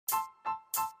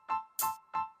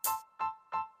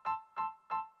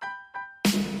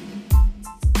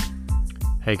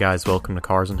Hey guys, welcome to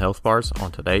Cars and Health Bars.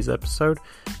 On today's episode,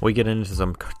 we get into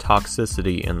some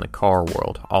toxicity in the car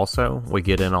world. Also, we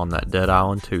get in on that Dead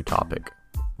Island 2 topic.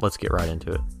 Let's get right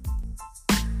into it.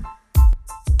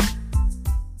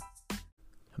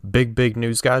 Big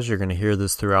news, guys. You're going to hear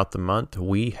this throughout the month.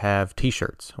 We have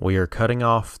t-shirts. We are cutting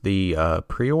off the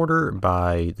pre-order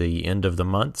by the end of the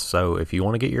month. So if you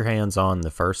want to get your hands on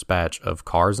the first batch of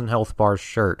Cars and Health Bars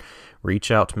shirt,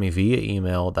 reach out to me via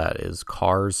email. That is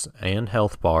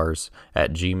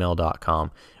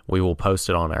carsandhealthbars@gmail.com. We will post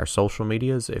it on our social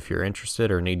medias if you're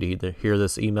interested or need to either hear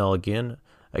this email again.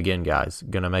 Again, guys,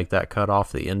 going to make that cut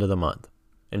off the end of the month.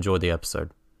 Enjoy the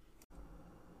episode.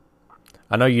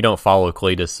 I know you don't follow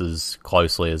Cleetus as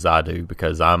closely as I do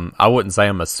because I wouldn't say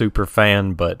I'm a super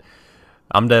fan, but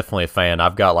I'm definitely a fan.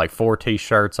 I've got like 4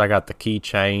 t-shirts. I got the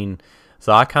keychain.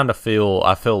 So I kind of feel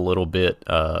a little bit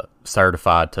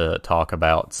certified to talk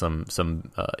about some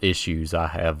issues I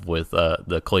have with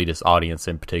the Cleetus audience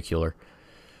in particular.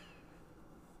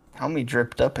 How me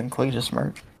dripped up in Cleetus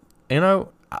merch? You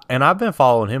know, and I've been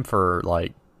following him for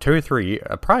like 2 or 3 years,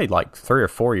 probably like 3 or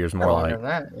 4 years more. Like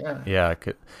that, yeah. Yeah.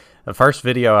 The first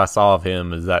video I saw of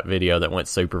him is that video that went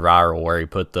super viral where he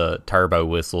put the turbo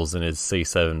whistles in his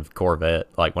C7 Corvette,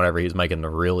 like whenever he was making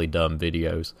the really dumb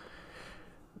videos.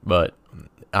 But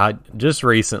I just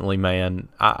recently, man,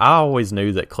 I always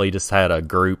knew that Cleetus had a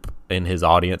group in his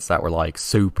audience that were like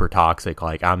super toxic.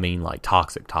 Like, I mean, like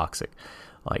toxic.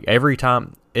 Like every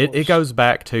time it goes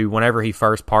back to whenever he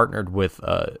first partnered with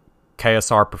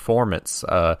KSR Performance.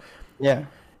 Yeah.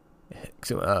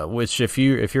 Which if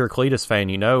you're a Cleetus fan,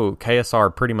 you know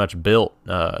KSR pretty much built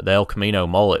the El Camino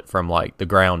mullet from like the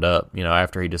ground up. You know,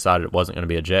 after he decided it wasn't going to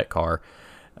be a jet car.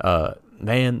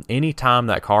 Man, anytime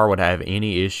that car would have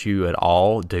any issue at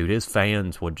all, dude, his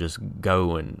fans would just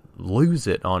go and lose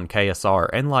it on KSR.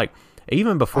 And like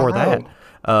even before that,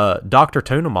 Dr.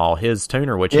 Tunamal, his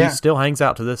tuner, which he still hangs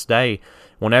out to this day.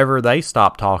 Whenever they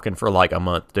stopped talking for like a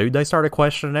month, dude, they started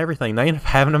questioning everything. They ended up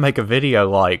having to make a video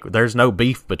like, there's no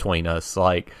beef between us.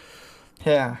 Like,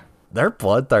 yeah, they're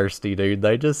bloodthirsty, dude.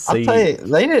 They just see. I'll tell you,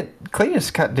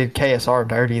 Cleetus did KSR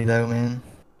dirty though, man.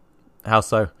 How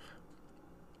so?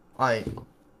 Like,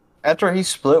 after he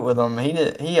split with them,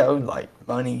 he owed like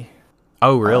money.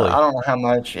 Oh, really? I don't know how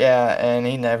much. Yeah, and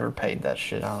he never paid that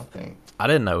shit, I don't think. I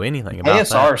didn't know anything about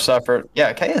KSR that. suffered.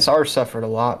 Yeah, KSR suffered a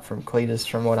lot from Cleetus,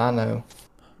 from what I know.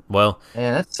 Well,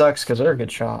 and that sucks because they're a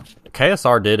good shop.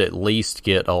 KSR did at least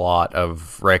get a lot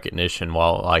of recognition.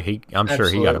 While like I'm sure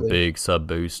he got a big sub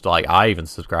boost. Like I even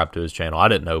subscribed to his channel. I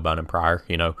didn't know about him prior.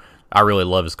 You know, I really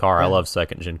love his car. Yeah. I love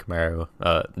second gen Camaro.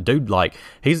 Dude, like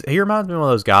he reminds me of one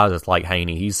of those guys that's like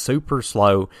Haney. He's super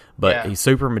slow, but he's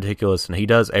super meticulous, and he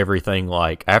does everything.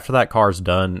 Like after that car's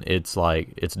done, it's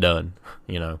like it's done.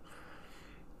 You know.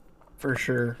 For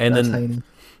sure. And that's then Haney.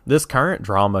 This current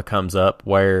drama comes up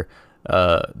where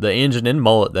the engine in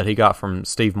mullet that he got from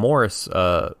Steve Morris,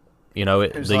 you know,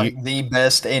 it was like the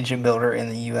best engine builder in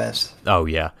the U.S. Oh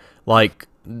yeah, like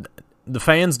the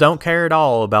fans don't care at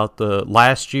all about the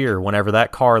last year. Whenever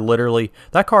that car is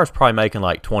probably making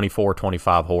like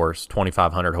 25 horse,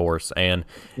 2,500 horse, and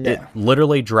it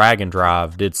literally drag and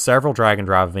drive. Did several drag and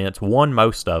drive events, won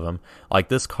most of them. Like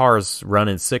this car's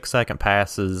running 6-second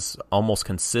passes almost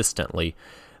consistently,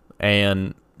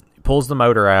 and pulls the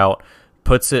motor out.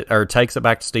 Takes it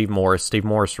back to Steve Morris. Steve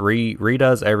Morris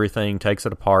redoes everything, takes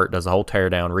it apart, does a whole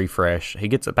teardown, refresh. He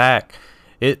gets it back.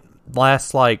 It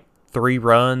lasts like 3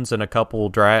 runs and a couple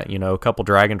drag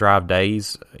and drive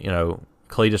days. You know,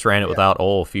 Cleetus ran it without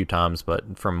oil a few times,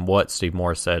 but from what Steve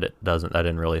Morris said, that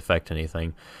didn't really affect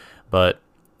anything. But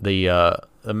the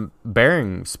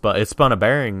bearing spun a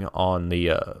bearing on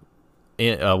the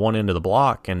one end of the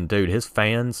block, and dude, his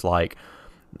fans like.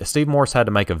 Steve Morris had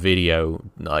to make a video,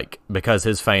 like, because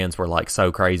his fans were, like,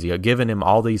 so crazy, giving him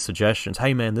all these suggestions.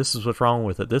 Hey, man, this is what's wrong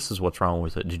with it. This is what's wrong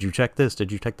with it. Did you check this?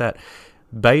 Did you check that?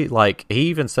 Like, he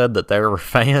even said that there were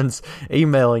fans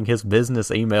emailing his business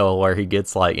email where he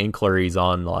gets, like, inquiries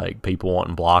on, like, people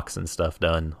wanting blocks and stuff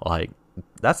done. Like,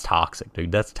 that's toxic,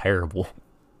 dude. That's terrible.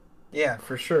 Yeah,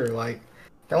 for sure. Like,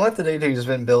 don't let the dude who's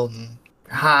been building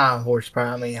high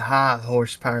horsepower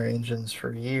engines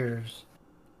for years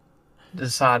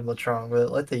decide what's wrong with it.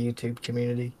 Let the YouTube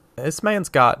community. This man's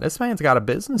got a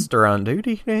business to run, dude.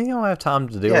 He don't have time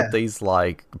to deal with these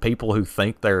like people who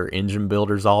think they're engine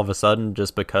builders all of a sudden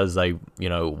just because they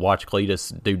watch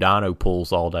Cleetus do dyno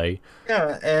pulls all day.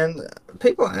 Yeah, and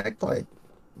people act like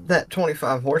that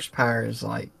 25 horsepower is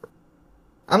like.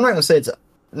 I'm not gonna say it's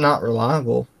not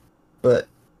reliable, but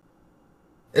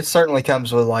it certainly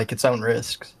comes with like its own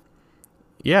risks.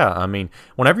 Yeah, I mean,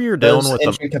 whenever you're dealing Those with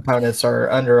engine components are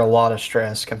under a lot of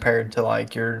stress compared to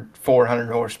like your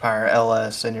 400 horsepower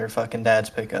LS and your fucking dad's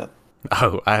pickup.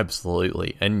 oh,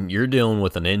 absolutely. And you're dealing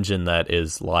with an engine that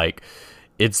is like,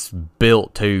 it's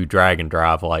built to drag and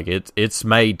drive. Like it's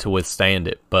made to withstand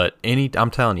it. But I'm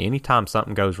telling you, anytime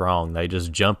something goes wrong, they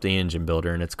just jump the engine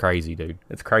builder, and it's crazy, dude.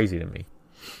 It's crazy to me.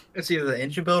 It's either the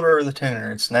engine builder or the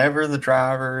tuner. It's never the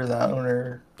driver, the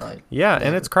owner. Like, Yeah, never.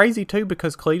 and it's crazy too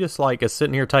because Cleetus like is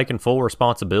sitting here taking full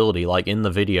responsibility. Like in the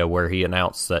video where he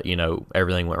announced that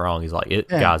everything went wrong, he's like,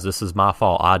 "Guys, this is my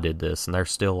fault. I did this," and they're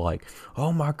still like,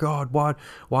 "Oh my God,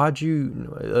 why'd you?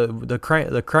 The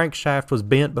crankshaft was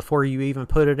bent before you even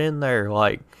put it in there."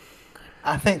 Like,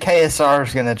 I think KSR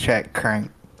is gonna check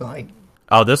crank. Like,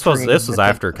 oh, this was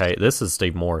after Kate. This is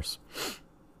Steve Morris.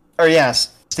 Or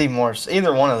yes, Steve Morse.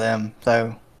 Either one of them,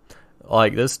 though.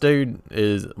 Like this dude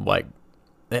is like,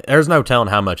 there's no telling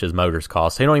how much his motors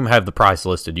cost. He don't even have the price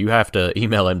listed. You have to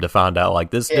email him to find out. Like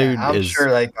this dude I'm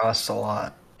sure they cost a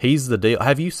lot. He's the deal.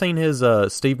 Have you seen his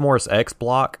Steve Morris X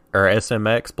block or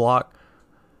SMX block?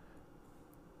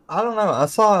 I don't know. I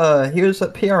saw he was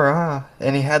at PRI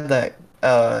and he had that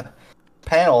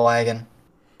panel wagon.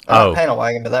 Not panel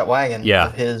wagon, but that wagon. Yeah,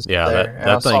 of his. Yeah, there.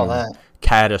 that thing. I saw that.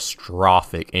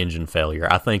 Catastrophic engine failure.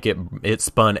 I think it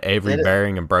spun every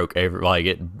bearing and broke every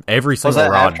single was that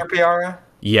rod. After PRI?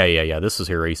 Yeah. This was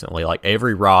here recently. Like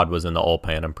every rod was in the oil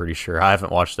pan. I'm pretty sure. I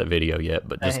haven't watched that video yet,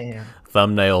 but just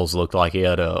thumbnails looked like he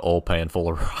had a oil pan full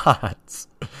of rods.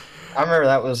 I remember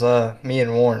that was me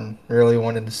and Warren really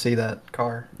wanted to see that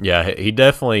car. Yeah, he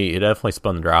definitely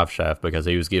spun the drive shaft because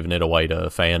he was giving it away to a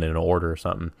fan in an order or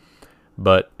something.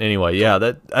 But anyway, yeah,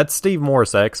 that's Steve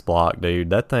Morris X block,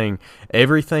 dude. That thing,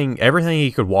 everything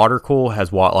he could water cool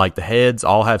has like the heads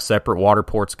all have separate water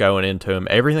ports going into them.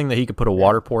 Everything that he could put a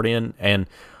water port in, and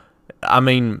I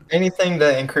mean anything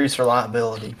to increase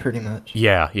reliability, pretty much.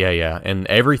 Yeah, and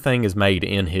everything is made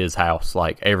in his house,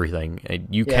 like everything.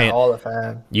 You can't all the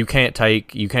fab. You can't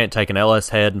take an LS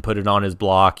head and put it on his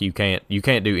block. You can't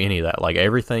do any of that. Like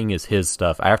everything is his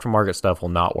stuff. Aftermarket stuff will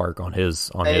not work on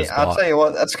his block. I'll tell you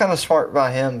what, that's kind of smart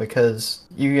by him because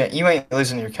you ain't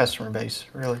losing your customer base,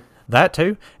 really. That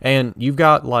too, and you've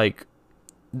got like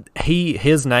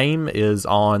his name is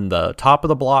on the top of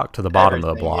the block to the bottom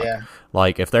of the block. Yeah.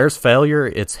 Like if there's failure,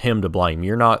 it's him to blame.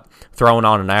 You're not throwing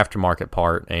on an aftermarket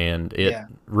part and it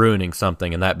ruining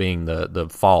something and that being the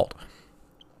fault.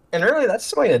 And really,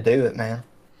 that's the way to do it, man.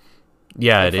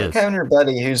 Yeah, it is. Having your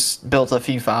buddy who's built a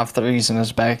few 5.3s in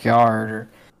his backyard, or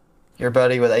your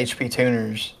buddy with HP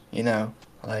tuners,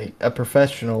 like a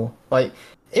professional. Like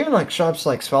even like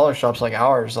smaller shops like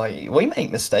ours, like we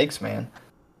make mistakes, man.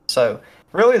 So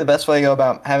really, the best way to go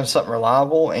about having something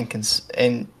reliable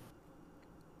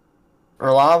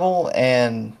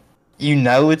and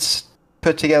it's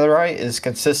put together right is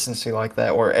consistency like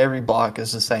that, where every block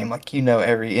is the same. Like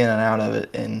every in and out of it,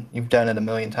 and you've done it a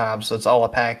million times, so it's all a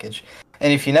package.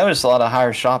 And if you notice, a lot of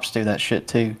higher shops do that shit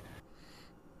too.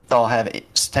 They'll have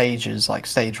stages, like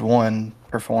stage 1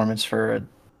 performance for a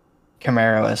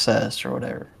Camaro SS or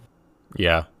whatever.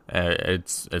 Yeah.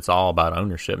 It's all about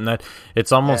ownership, and that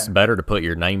it's almost better to put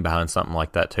your name behind something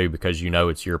like that too, because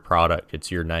it's your product, it's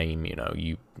your name.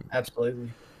 You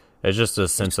absolutely. It's just a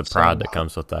sense of pride that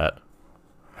comes with that.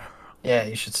 Yeah,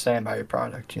 you should stand by your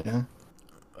product.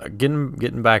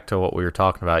 Getting back to what we were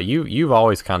talking about, you've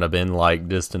always kind of been like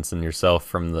distancing yourself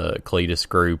from the Cleetus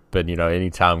group, and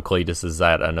anytime Cleetus is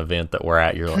at an event that we're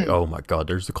at, you're like, oh my God,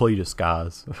 there's the Cleetus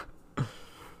guys.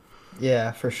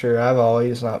 Yeah, for sure. I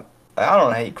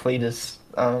don't hate Cleetus.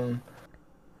 I've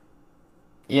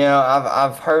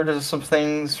heard of some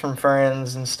things from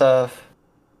friends and stuff,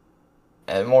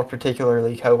 and more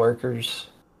particularly coworkers,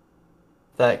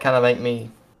 that kind of make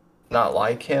me not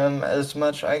like him as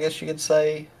much, I guess you could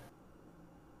say.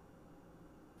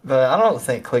 But I don't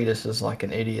think Cleetus is like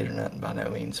an idiot or nothing by no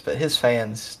means, but his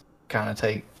fans kind of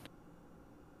take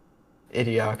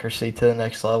idiocracy to the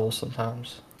next level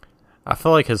sometimes. I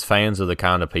feel like his fans are the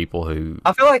kind of people who...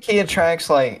 I feel like he attracts,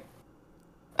 like,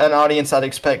 an audience I'd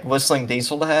expect Whistling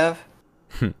Diesel to have.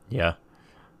 Yeah.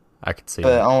 I could see that.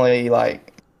 But only,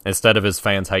 like... Instead of his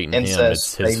fans hating him,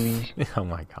 it's his... Baby. Oh,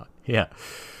 my God. Yeah.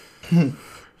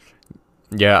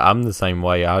 Yeah, I'm the same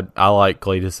way. I like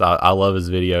Cleetus. I love his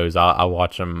videos. I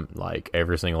watch them, like,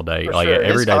 every single day. For like, sure.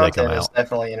 Every day they come out. It's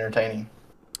definitely entertaining.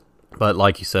 But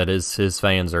like you said, his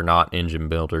fans are not engine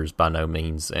builders by no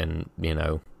means, and,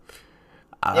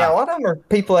 yeah, a lot of them are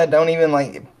people that don't even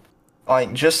like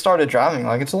just started driving.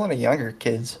 Like it's a lot of younger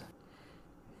kids,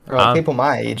 or people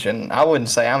my age, and I wouldn't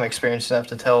say I'm experienced enough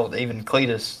to tell even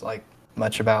Cleetus like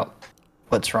much about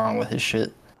what's wrong with his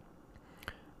shit.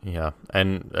 Yeah,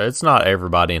 and it's not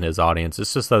everybody in his audience.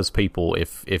 It's just those people.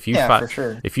 If you Yeah, for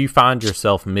sure. if you find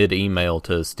yourself mid email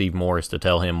to Steve Morris to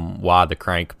tell him why the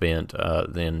crank bent,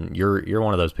 then you're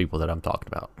one of those people that I'm talking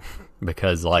about.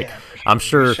 Because like Yeah, for sure. I'm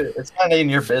sure It's not in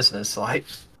your business. Like,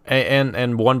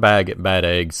 and one bag at bad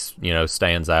eggs,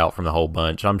 stands out from the whole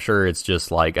bunch. I'm sure it's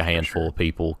just like a handful of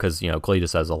people because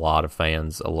Cleetus has a lot of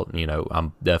fans.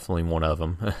 I'm definitely one of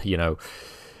them.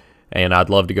 And I'd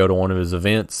love to go to one of his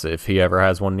events if he ever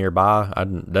has one nearby.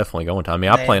 I'd definitely go one time. I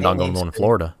mean, I planned on going to one in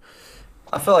Florida.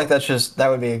 I feel like that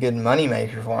would be a good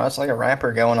moneymaker for him. That's like a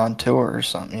rapper going on tour or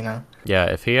something, Yeah,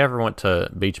 if he ever went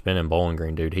to Beach Bend and Bowling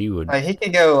Green, dude, he would. Like, he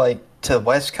could go like to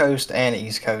West Coast and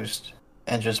East Coast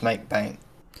and just make bank.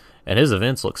 And his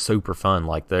events look super fun.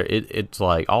 Like it's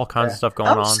like all kinds of stuff going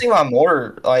on. I don't see why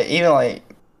more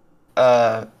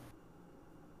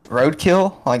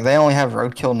Roadkill. Like, they only have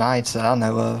Roadkill nights that I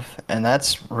know of, and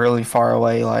that's really far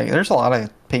away. Like, there's a lot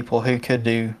of people who could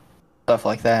do stuff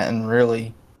like that and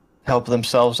really help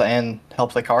themselves and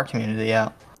help the car community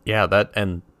out. Yeah, that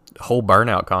and whole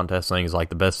burnout contest thing is like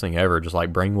the best thing ever. Just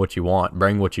like bring what you want,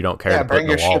 bring what you don't care. Yeah, to put in bring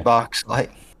your the wall. shit box.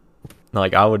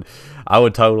 Like I would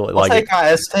totally I'll take my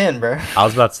S10, bro. I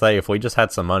was about to say, if we just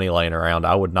had some money laying around,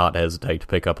 I would not hesitate to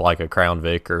pick up like a Crown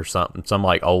Vic or something, some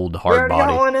like old hard body. I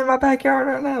got one in my backyard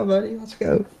right now, buddy. Let's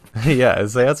go. Yeah,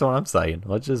 see, that's what I'm saying.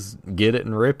 Let's just get it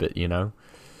and rip it, Yeah,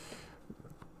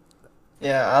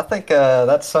 I think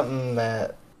that's something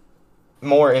that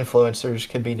more influencers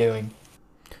could be doing.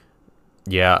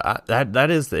 Yeah,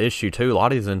 that is the issue too. A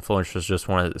lot of these influencers just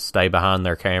want to stay behind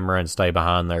their camera and stay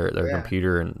behind their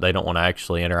computer, and they don't want to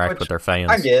actually interact with their fans.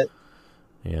 I get.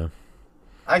 Yeah.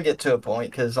 I get to a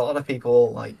point because a lot of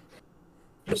people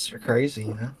just are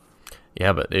crazy,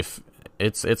 Yeah, but if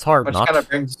it's hard Which not. kind of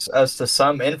brings us to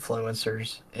some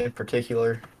influencers in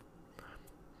particular.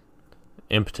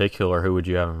 In particular, who would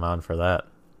you have in mind for that?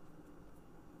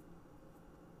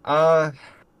 I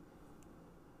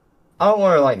don't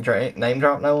want to name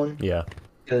drop no one. Yeah.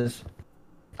 Because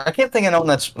I can't think of no one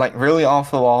that's really off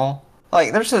the wall.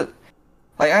 I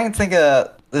can think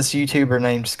of this YouTuber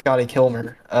named Scotty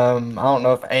Kilmer. I don't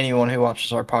know if anyone who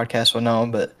watches our podcast would know him,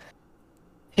 but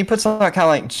he puts out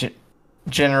kind of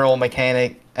general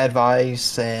mechanic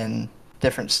advice and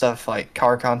different stuff like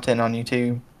car content on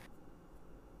YouTube.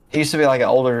 He used to be an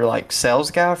older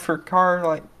sales guy for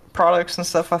car products and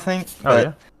stuff, I think.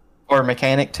 Yeah. Or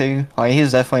mechanic too. He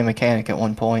was definitely a mechanic at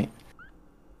one point.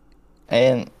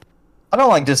 And I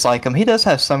don't dislike him. He does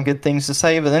have some good things to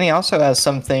say, but then he also has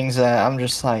some things that I'm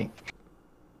just he's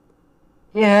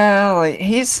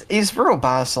real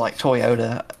biased to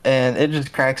Toyota, and it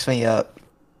just cracks me up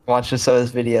watching some of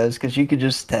his videos because you could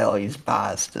just tell he's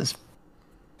biased as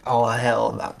all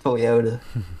hell about Toyota.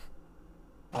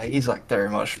 He's their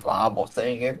most reliable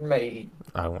thing ever made.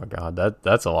 Oh my god,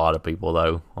 that's a lot of people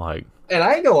though. And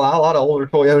I ain't gonna lie, a lot of older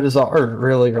Toyotas are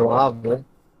really reliable.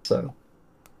 So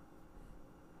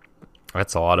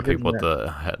that's a lot of people with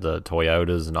the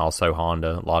Toyotas and also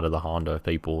Honda. A lot of the Honda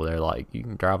people, they're you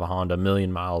can drive a Honda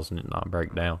 1,000,000 miles and it not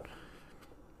break down.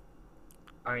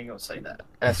 I ain't gonna say that.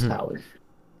 That's Tyler.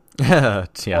 Yeah,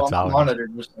 well, Tyler. My monitor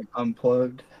just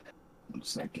unplugged. 1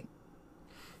 second.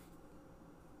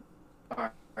 All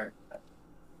right.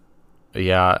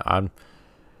 Yeah,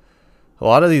 a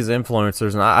lot of these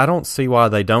influencers, and I don't see why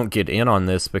they don't get in on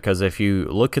this, because if you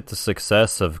look at the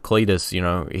success of Cleetus,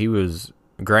 he was,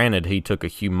 granted, he took a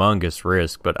humongous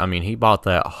risk, but I mean, he bought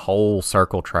that whole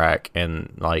circle track,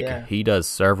 and he does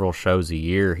several shows a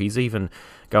year. He's even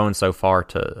going so far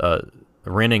to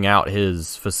renting out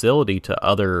his facility to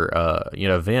other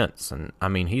events, and I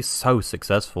mean, he's so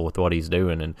successful with what he's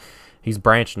doing, and he's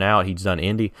branching out. He's done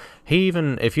Indy. He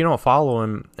even, if you don't follow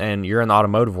him and you're in the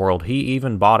automotive world, he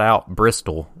even bought out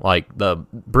Bristol, the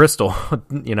Bristol,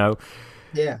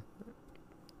 Yeah.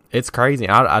 It's crazy.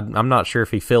 I'm not sure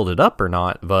if he filled it up or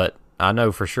not, but I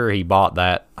know for sure he bought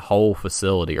that whole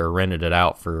facility or rented it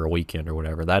out for a weekend or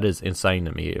whatever. That is insane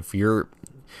to me. If you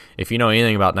know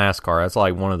anything about NASCAR, that's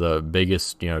one of the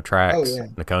biggest, tracks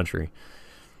in the country.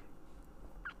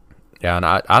 Yeah, and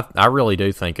I really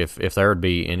do think if there would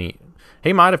be any,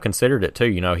 he might have considered it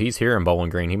too. He's here in Bowling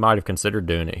Green. He might have considered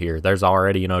doing it here. There's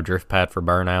already, drift pad for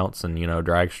burnouts and,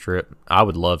 drag strip. I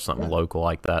would love something local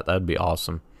like that. That'd be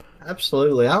awesome.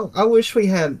 Absolutely. I wish we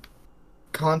had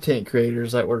content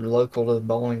creators that were local to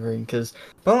Bowling Green, because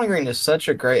Bowling Green is such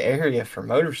a great area for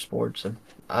motorsports, and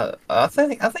I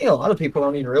think a lot of people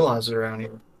don't even realize it around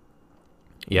here.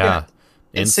 Yeah.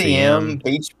 NCM,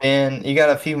 Beach Bend. You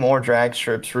got a few more drag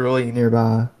strips really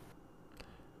nearby.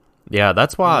 Yeah,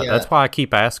 that's why Yeah, I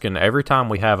keep asking every time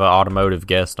we have an automotive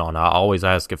guest on. I always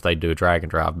ask if they do a drag and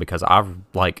drive because I've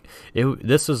like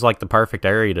this is like the perfect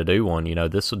area to do one.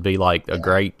 This would be like a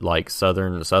great like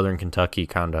southern Kentucky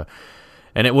kind of,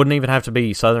 and it wouldn't even have to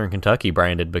be Southern Kentucky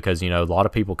branded because a lot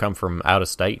of people come from out of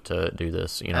state to do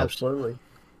this. absolutely.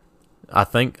 I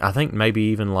think maybe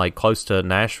even like close to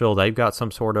Nashville, they've got some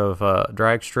sort of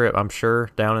drag strip. I'm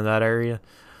sure down in that area.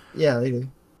 Yeah, they do.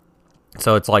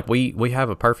 So it's like we have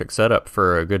a perfect setup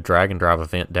for a good drag and drive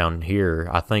event down here.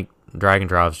 I think drag and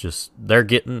drives just they're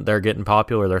getting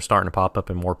popular. They're starting to pop up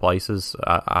in more places.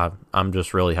 I'm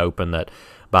just really hoping that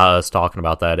by us talking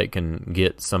about that, it can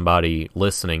get somebody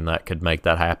listening that could make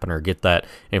that happen or get that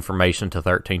information to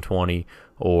 1320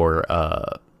 or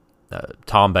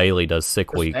Tom Bailey does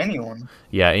Sick Week. Anyone.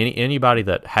 Yeah, anybody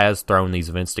that has thrown these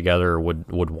events together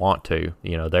would want to.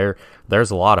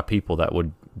 There's a lot of people that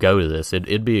would go to this.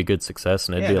 It'd be a good success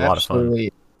and it'd be a lot of fun.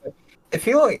 If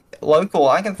you look local,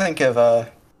 I can think of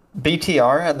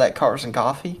BTR had that Cars and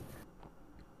Coffee.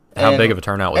 How big of a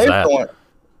turnout was that?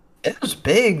 It was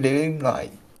big, dude.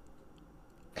 Like,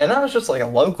 and that was just like a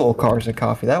local Cars and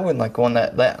Coffee. That wasn't like one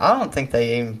that I don't think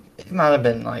they even. It might have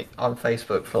been like on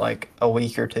Facebook for like a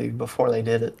week or two before they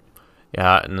did it.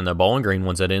 Yeah, and then the Bowling Green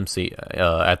ones at MC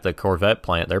at the Corvette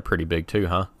plant, they're pretty big too,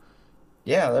 huh?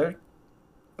 Yeah,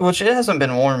 which it hasn't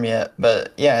been warm yet,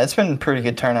 but yeah, it's been pretty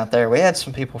good turnout there. We had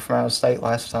some people from out of state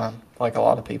last time, like a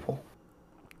lot of people.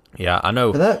 Yeah, I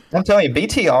know. I'm telling you,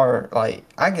 BTR, like,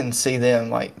 I can see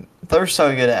them, like, they're so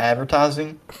good at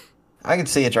advertising. I can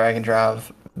see a drag and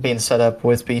drive being set up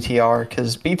with BTR,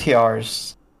 because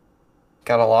BTR's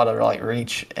got a lot of, like,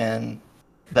 reach in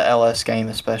the LS game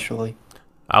especially.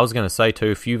 I was going to say,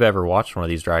 too, if you've ever watched one of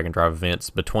these drag and drive events,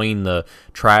 between the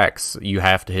tracks, you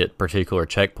have to hit particular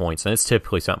checkpoints, and it's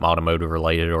typically something automotive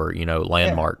related or,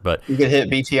 landmark. Yeah. But you could hit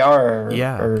BTR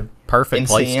or perfect NCM,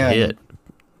 place to hit.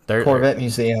 Corvette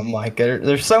Museum. Like,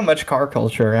 there's so much car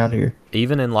culture around here.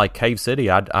 Even in, like, Cave City,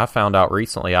 I found out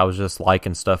recently, I was just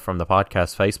liking stuff from the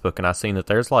podcast Facebook, and I seen that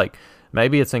there's, like,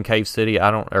 maybe it's in Cave City,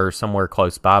 or somewhere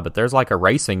close by, but there's like a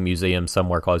racing museum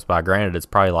somewhere close by. Granted, it's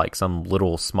probably like some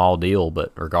little small deal,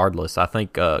 but regardless, I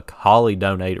think Holly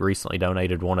recently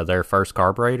donated one of their first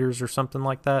carburetors or something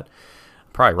like that.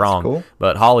 Probably wrong, cool.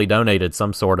 But Holly donated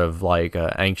some sort of like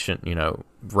ancient,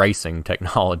 racing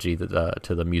technology to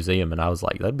the museum, and I was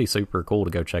like, that'd be super cool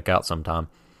to go check out sometime.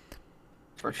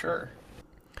 For sure.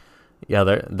 Yeah,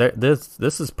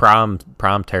 this is prime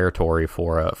territory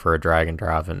for a drag and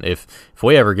drive, and if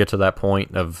we ever get to that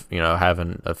point of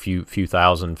having a few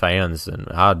thousand fans, then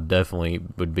I definitely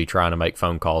would be trying to make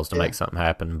phone calls to make something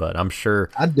happen. But I'm sure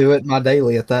I'd do it my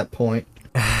daily at that point.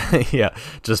 Yeah,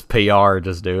 just PR,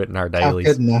 just do it in our dailies.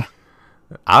 How couldn't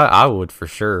I would for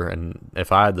sure, and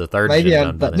if I had the third maybe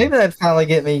gen done, maybe that'd finally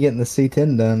get me getting the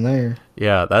C10 done there.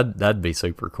 Yeah, that'd be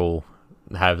super cool.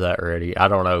 Have that ready. I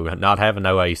don't know. Not having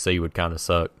no AC would kind of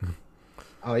suck.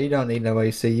 Oh, you don't need no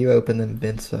AC. You open them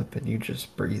vents up and you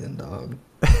just breathing, dog.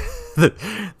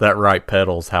 That right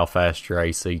pedals how fast your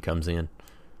AC comes in.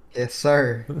 Yes,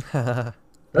 sir.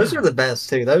 Those are the best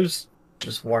too. Those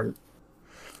just work.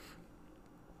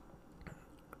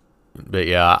 But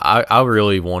yeah, I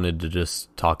really wanted to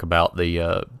just talk about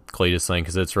the Cleetus thing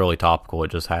because it's really topical.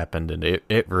 It just happened and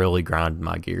it really grinded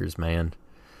my gears, man.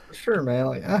 Sure, man.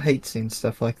 Like, I hate seeing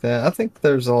stuff like that. I think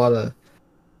there's a lot of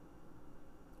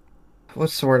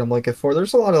what's the word I'm looking for?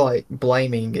 There's a lot of like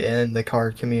blaming in the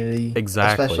car community,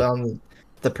 exactly, especially on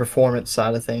the performance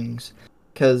side of things,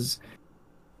 because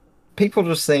people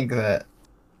just think that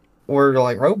we're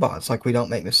like robots, like we don't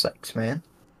make mistakes, man.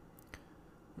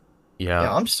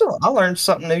 Yeah, I learned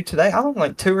something new today. I learned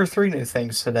like 2 or 3 new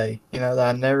things today, that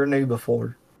I never knew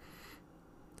before.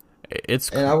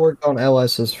 And I worked on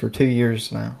LSs for 2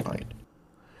 years now. Like,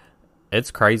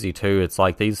 it's crazy too. It's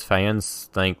like these fans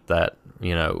think that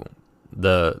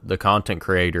the content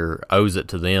creator owes it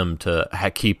to them to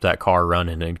keep that car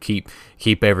running and keep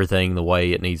everything the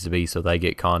way it needs to be so they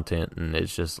get content. And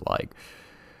it's just like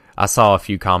I saw a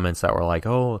few comments that were like,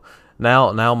 "Oh,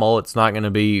 now Mullet's not going to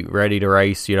be ready to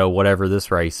race, whatever this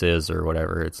race is or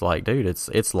whatever." It's like, dude,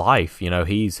 it's life.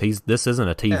 He's this isn't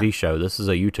a TV show. This is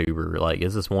a YouTuber. Like,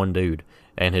 it's this one dude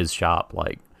and his shop.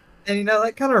 Like, and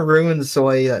that kind of ruins the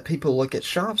way that people look at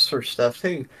shops for stuff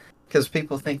too, because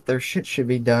people think their shit should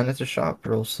be done at the shop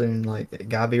real soon. Like, it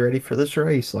gotta be ready for this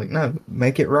race. Like, no,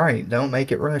 make it right. Don't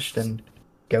make it rushed and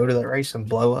go to the race and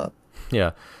blow up.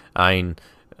 Yeah, I mean.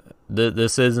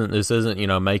 This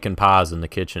isn't making pies in the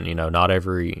kitchen. Not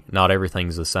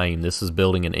everything's the same. This is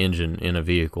building an engine in a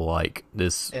vehicle like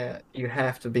this. Yeah, you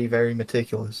have to be very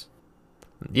meticulous.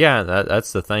 Yeah,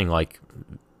 that's the thing. Like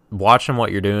watching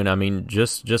what you're doing, I mean,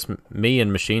 just me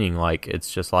and machining, like,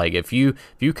 it's just like if you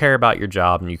care about your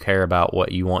job and you care about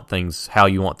what you want things, how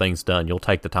you want things done, you'll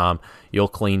take the time, you'll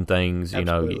clean things,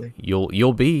 Absolutely.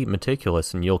 you'll be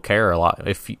meticulous and you'll care a lot.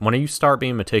 When you start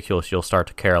being meticulous, you'll start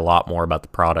to care a lot more about the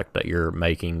product that you're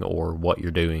making or what you're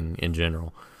doing in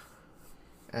general.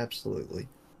 Absolutely.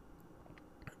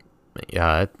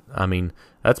 Yeah, I mean,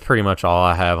 that's pretty much all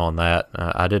I have on that.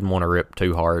 I didn't want to rip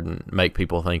too hard and make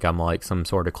people think I'm like some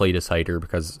sort of Cleetus hater,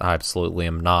 because I absolutely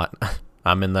am not.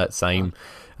 I'm in that same.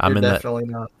 I'm You're in definitely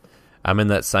not. I'm in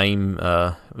that same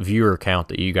viewer count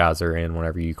that you guys are in.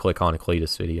 Whenever you click on a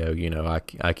Cleetus video,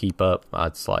 I keep up.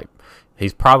 It's like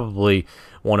he's probably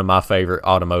one of my favorite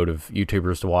automotive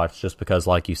YouTubers to watch, just because,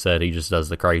 like you said, he just does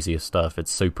the craziest stuff.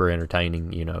 It's super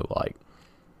entertaining. Like.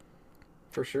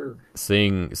 For sure.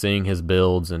 Seeing his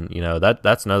builds, and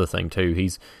that's another thing too.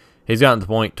 He's gotten to the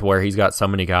point to where he's got so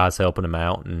many guys helping him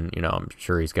out, and I'm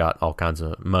sure he's got all kinds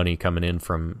of money coming in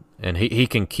from, and he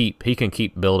can keep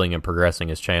building and progressing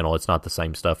his channel. It's not the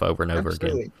same stuff over and over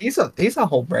again. He's a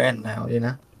whole brand now,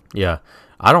 Yeah,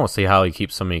 I don't see how he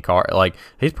keeps so many cars. Like,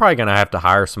 he's probably gonna have to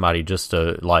hire somebody just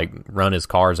to like run his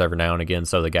cars every now and again,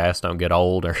 so the gas don't get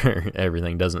old or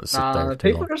everything doesn't sit there for too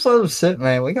people long. just let them sit,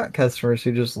 man. We got customers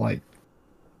who just like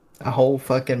a whole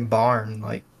fucking barn,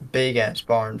 like big ass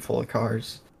barn full of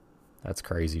cars. That's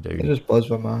crazy, dude. It just blows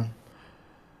my mind.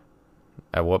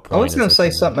 At what point? I was gonna say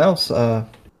something else. I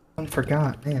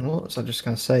forgot, man. What was I just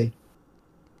gonna say?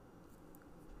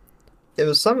 It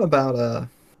was something about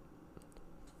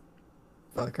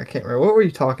fuck, I can't remember. What were you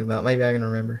talking about? Maybe I can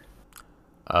remember.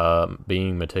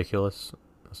 Being meticulous.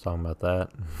 I was talking about that.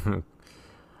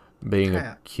 Being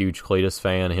Yeah. a huge Cleetus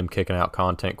fan, him kicking out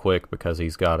content quick because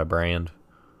he's got a brand.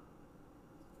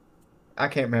 I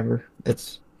can't remember.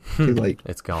 It's too late.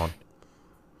 It's gone.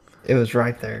 It was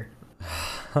right there.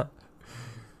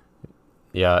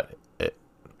 Yeah,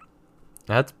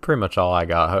 that's pretty much all I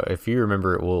got. If you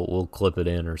remember it, we'll clip it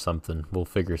in or something. We'll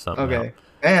figure something out. Okay.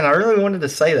 Man, I really wanted to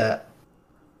say that.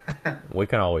 We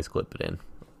can always clip it in.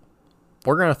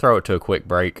 We're going to throw it to a quick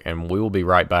break, and we will be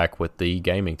right back with the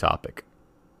gaming topic.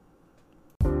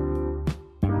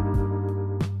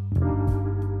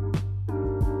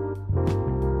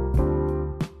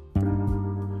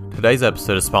 Today's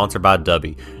episode is sponsored by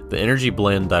Dubby, the energy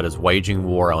blend that is waging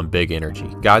war on big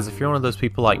energy. Guys, if you're one of those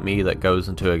people like me that goes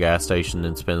into a gas station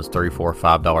and spends $3, $4,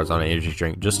 $5 on an energy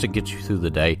drink just to get you through the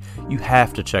day, you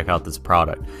have to check out this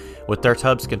product. With their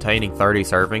tubs containing 30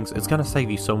 servings, it's going to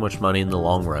save you so much money in the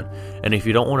long run. And if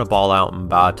you don't want to ball out and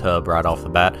buy a tub right off the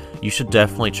bat, you should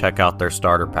definitely check out their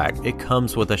starter pack. It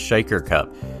comes with a shaker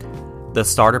cup. The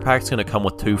starter pack's going to come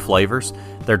with 2 flavors,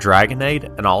 their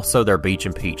Dragonade and also their Beach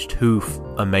and Peach. 2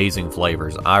 amazing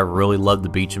flavors. I really love the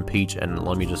Beach and Peach, and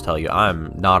let me just tell you,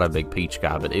 I'm not a big peach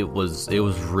guy, but it was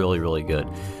really, really good.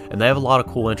 And they have a lot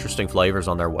of cool, interesting flavors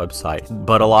on their website,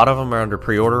 but a lot of them are under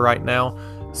pre-order right now,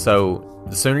 so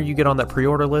the sooner you get on that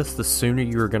pre-order list, the sooner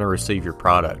you're going to receive your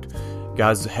product.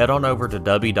 Guys, head on over to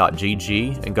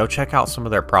w.gg and go check out some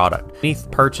of their product. Any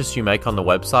purchase you make on the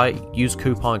website, use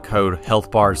coupon code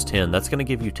HealthBars10. That's going to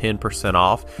give you 10%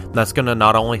 off. That's going to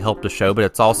not only help the show, but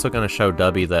it's also going to show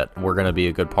Dubby that we're going to be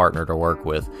a good partner to work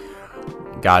with.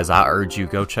 Guys, I urge you,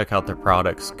 go check out their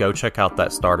products. Go check out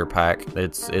that starter pack.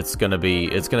 It's gonna be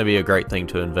a great thing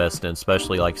to invest in,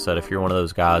 especially, like I said, if you're one of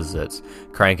those guys that's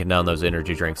cranking down those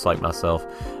energy drinks like myself.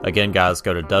 Again, guys,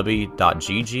 go to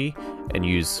w.gg and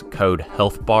use code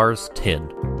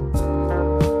HealthBars10.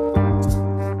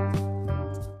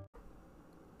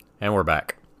 And we're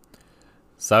back.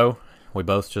 So, we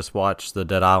both just watched the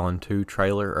Dead Island 2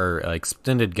 trailer, or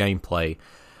extended gameplay.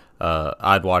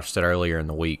 I'd watched it earlier in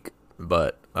the week.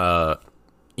 But,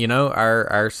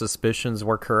 our suspicions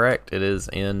were correct. It is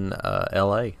in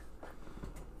L.A.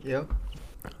 Yep.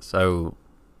 So,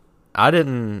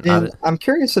 I'm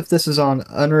curious if this is on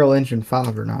Unreal Engine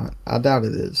 5 or not. I doubt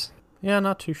it is. Yeah,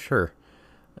 not too sure.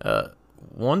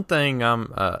 One thing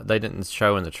they didn't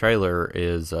show in the trailer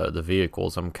is the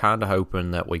vehicles. I'm kind of hoping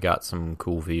that we got some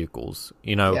cool vehicles.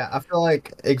 Yeah, I feel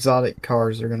like exotic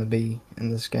cars are going to be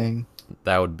in this game.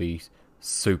 That would be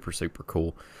super, super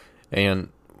cool. And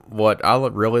what I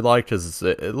really liked is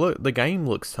the game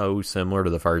looks so similar to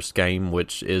the first game,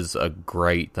 which is a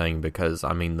great thing because,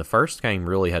 I mean, the first game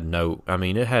really had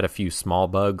it had a few small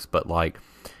bugs, but, like,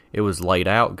 it was laid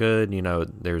out good.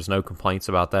 There's no complaints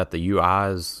about that. The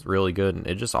UI is really good, and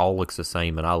it just all looks the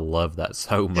same, and I love that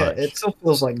so much. Yeah, it still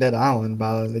feels like Dead Island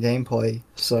by the gameplay,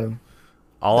 so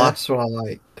that's what I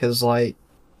like. Because, like,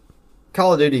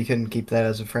 Call of Duty couldn't keep that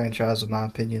as a franchise, in my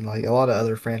opinion. Like, a lot of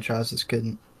other franchises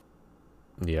couldn't.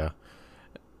 Yeah.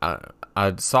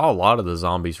 I saw a lot of the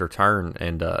zombies return,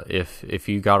 and if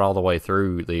you got all the way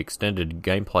through the extended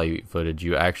gameplay footage,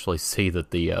 you actually see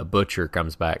that the butcher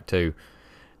comes back too,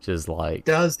 which is like,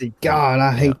 Does he? God,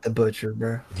 I yeah, hate the butcher,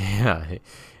 bro. yeah,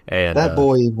 and That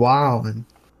boy, wow.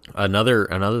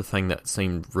 another thing that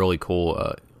seemed really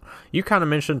cool. You kind of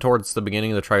mentioned towards the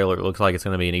beginning of the trailer, it looks like it's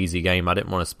going to be an easy game. I didn't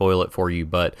want to spoil it for you,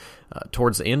 but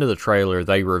towards the end of the trailer,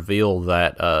 they reveal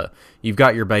that you've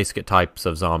got your basic types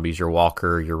of zombies, your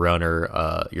walker, your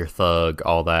runner, your thug,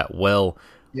 all that. Well,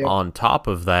 Yep. on top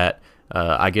of that,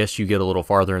 I guess you get a little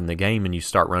farther in the game and you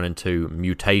start running to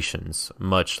mutations,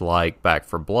 much like Back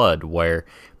 4 Blood, where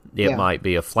it might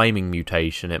be a flaming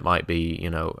mutation. It might be,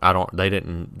 they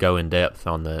didn't go in depth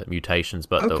on the mutations,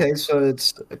 but Okay, so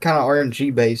it's kind of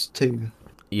RNG based too.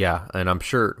 yeah, and I'm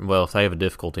sure, well, if they have a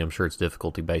difficulty, I'm sure it's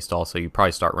difficulty based also. You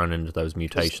probably start running into those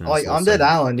mutations. Like on Dead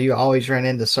Island, you always ran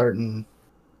into certain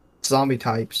zombie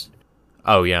types.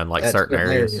 Oh, yeah, in like at certain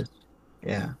areas.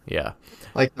 Yeah. Yeah.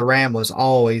 Like the ram was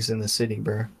always in the city,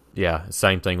 bro. Yeah,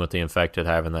 same thing with the infected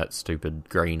having that stupid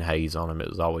green haze on them. It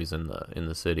was always in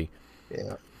the city.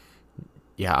 Yeah.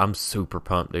 Yeah, I'm super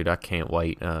pumped, dude. I can't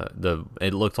wait.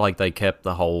 It looked like they kept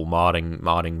the whole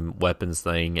modding weapons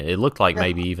thing. It looked like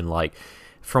maybe even like,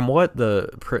 from what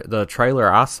the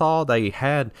trailer I saw, they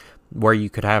had where you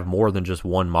could have more than just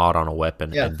one mod on a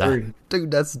weapon. Yeah, and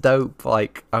dude, that's dope.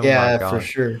 Like, oh yeah, my god, for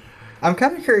sure. I'm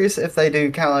kind of curious if they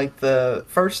do kind of like the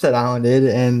first Dead Island did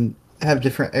and have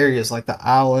different areas like the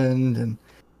island and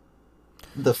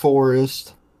the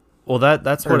forest. Well,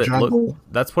 that's or what it jungle.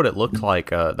 looked. That's what it looked like.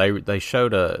 They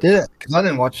showed Did it? Because I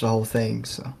didn't watch the whole thing.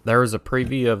 So there was a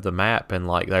preview of the map, and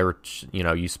like they were,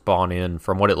 you spawn in,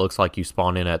 from what it looks like, you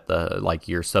spawn in at the like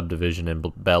your subdivision in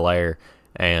Bel Air,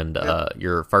 and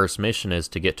your first mission is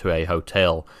to get to a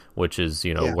hotel, which is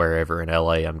wherever in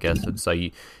LA, I'm guessing. So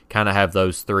you kind of have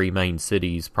those three main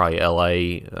cities, probably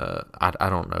LA. I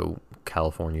don't know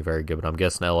California very good, but I'm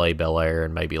guessing LA, Bel Air,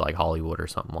 and maybe like Hollywood or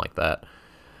something like that.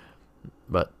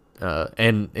 But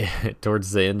and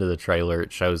towards the end of the trailer,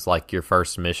 it shows like your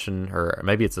first mission, or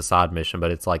maybe it's a side mission,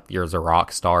 but it's like you're a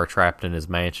rock star trapped in his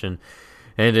mansion,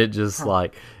 and it just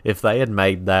like, if they had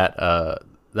made that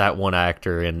that one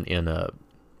actor in a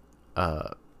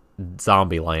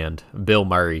Zombieland, Bill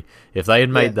Murray, if they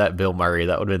had made that Bill Murray,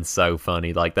 that would have been so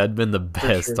funny. Like, that'd been the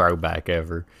best throwback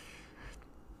ever.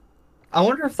 I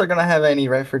wonder if they're gonna have any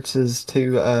references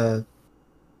to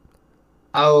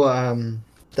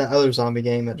that other zombie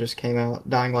game that just came out,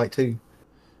 Dying Light 2.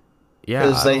 Yeah,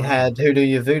 because they had Who Do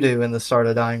You Voodoo in the start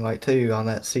of Dying Light 2 on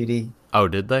that CD. Oh,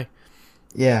 did they?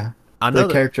 Yeah, I know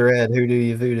the character Ed, Who Do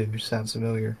You Voodoo, sounds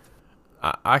familiar.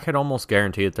 I could almost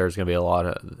guarantee that there's going to be a lot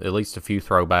of, at least a few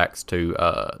throwbacks to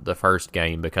the first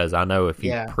game, because I know if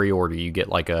you pre-order, you get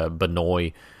like a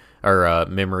Benoit, or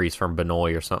Memories from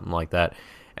Benoit or something like that.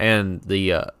 And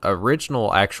the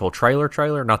original actual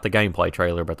trailer, not the gameplay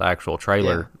trailer, but the actual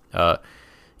trailer,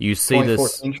 you see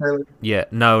this. Trailer? Yeah,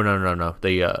 no.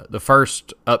 The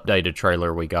first updated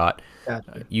trailer we got,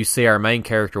 gotcha. You see our main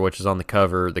character, which is on the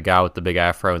cover, the guy with the big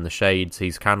afro and the shades.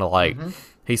 He's kind of like,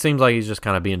 he seems like he's just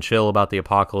kind of being chill about the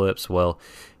apocalypse. Well,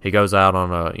 he goes out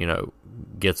on a,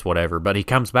 gets whatever, but he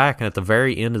comes back, and at the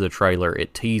very end of the trailer,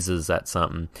 it teases at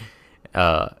something.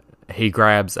 He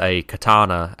grabs a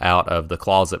katana out of the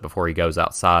closet before he goes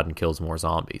outside and kills more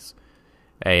zombies.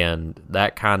 And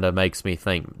that kind of makes me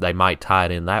think they might tie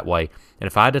it in that way. And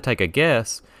if I had to take a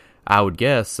guess, I would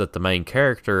guess that the main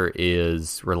character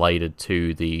is related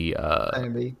to the...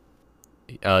 Sam B.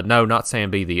 No, not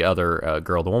Sam B, the other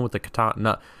girl. The one with the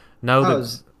katana.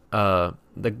 The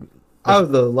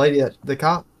lady at the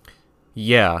cop?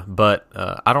 Yeah, but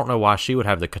I don't know why she would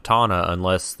have the katana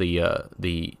unless the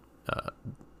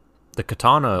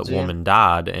katana woman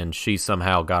died and she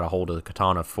somehow got a hold of the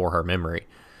katana for her memory.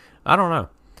 I don't know.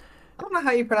 I don't know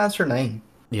how you pronounce her name.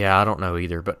 Yeah, I don't know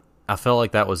either, but I felt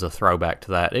like that was a throwback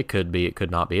to that. It could be, it could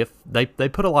not be. If they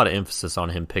put a lot of emphasis on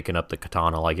him picking up the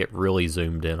katana, like it really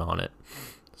zoomed in on it.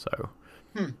 So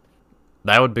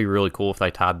that would be really cool if they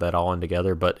tied that all in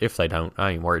together, but if they don't, I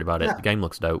ain't worried about it. The game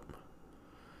looks dope.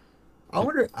 I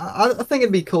wonder, I think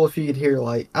it'd be cool if you could hear,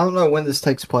 like, I don't know when this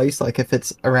takes place, like if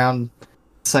it's around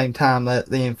the same time that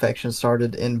the infection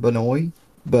started in Benoit,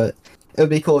 but it would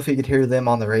be cool if you could hear them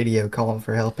on the radio calling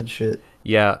for help and shit.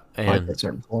 Yeah, and at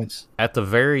certain points. At the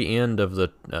very end of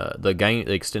the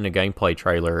extended gameplay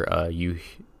trailer, you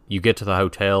get to the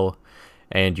hotel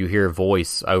and you hear a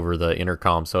voice over the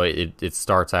intercom, so it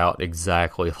starts out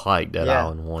exactly like Dead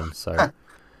Island 1. So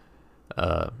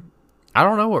I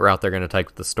don't know what route they're going to take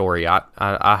with the story.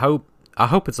 I hope I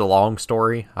hope it's a long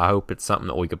story. I hope it's something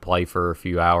that we could play for a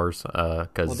few hours.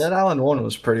 Because Dead Island 1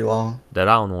 was pretty long. Dead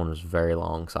Island 1 was very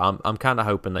long, so I'm kind of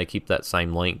hoping they keep that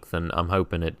same length, and I'm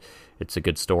hoping it's a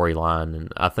good storyline,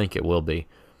 and I think it will be.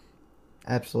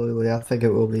 Absolutely, I think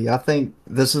it will be. I think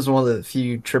this is one of the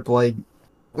few AAA.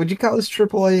 Would you call this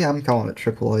AAA? I'm calling it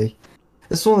AAA.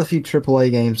 This is one of the few AAA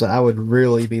games that I would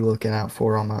really be looking out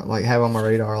for on my have on my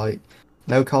radar. Like,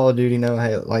 no Call of Duty, no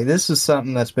Halo. Like, this is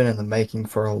something that's been in the making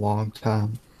for a long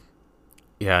time.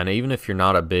 Yeah, and even if you're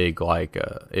not a big,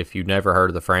 if you've never heard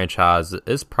of the franchise,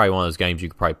 it's probably one of those games you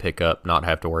could probably pick up, not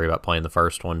have to worry about playing the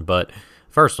first one. But the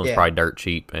first one's probably dirt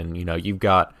cheap, and, you've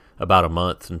got about a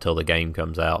month until the game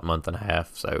comes out, month and a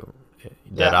half, so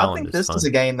Dead Island I think is this fun. is a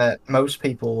game that most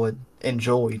people would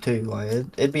enjoy, too. Like,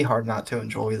 it'd be hard not to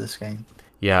enjoy this game.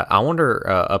 Yeah, I wonder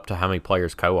up to how many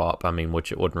players co-op. I mean,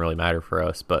 which it wouldn't really matter for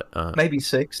us, but maybe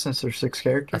 6, since there's 6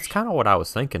 characters. That's kind of what I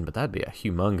was thinking, but that'd be a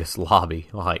humongous lobby.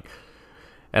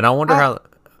 And I wonder how.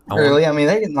 Really, I mean,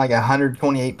 they get like a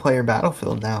 128 player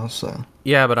Battlefield now, so.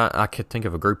 Yeah, but I could think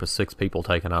of a group of 6 people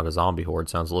taking out a zombie horde.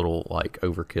 Sounds a little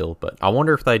overkill, but I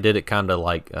wonder if they did it kind of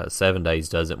like 7 Days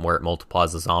does it, where it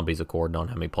multiplies the zombies according on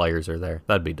how many players are there.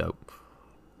 That'd be dope.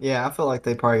 Yeah, I feel like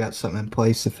they probably got something in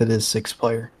place if it is 6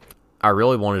 player. I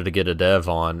really wanted to get a dev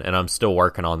on, and I'm still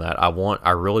working on that. I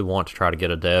really want to try to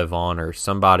get a dev on or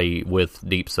somebody with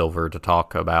Deep Silver to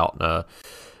talk about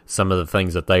some of the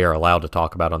things that they are allowed to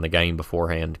talk about on the game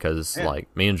beforehand, because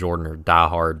me and Jordan are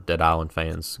diehard Dead Island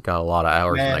fans. Got a lot of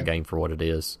hours in that game for what it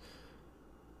is.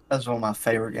 That's one of my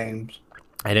favorite games.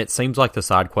 And it seems like the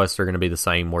side quests are going to be the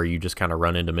same, where you just kind of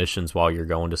run into missions while you're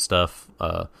going to stuff.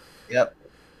 Yep.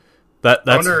 I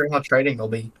wonder how trading will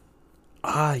be.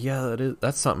 Yeah,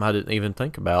 that's something I didn't even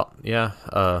think about.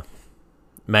 Yeah.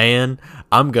 Man,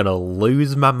 I'm going to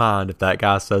lose my mind if that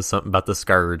guy says something about the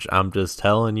Scourge. I'm just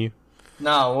telling you.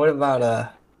 No, what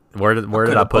about where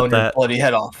did I put that? Bloody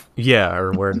head off. Yeah,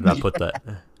 or where did I put that?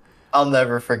 I'll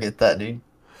never forget that, dude.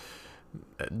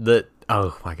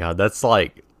 Oh my god, that's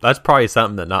probably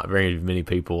something that not very many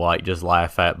people just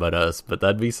laugh at but us. But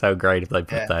that'd be so great if they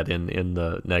put that in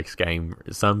the next game,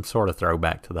 some sort of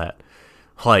throwback to that,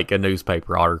 like a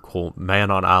newspaper article.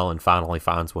 Man on island finally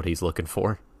finds what he's looking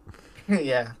for.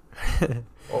 Yeah.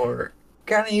 Or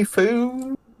got any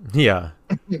food? Yeah.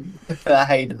 I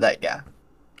hated that guy.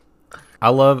 I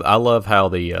love how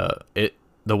the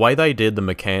way they did the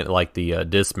mechanic, the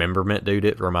dismemberment, dude.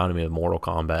 It reminded me of Mortal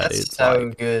Kombat. That's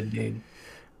so good, dude.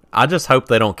 I just hope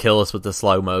they don't kill us with the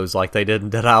slow-mos like they did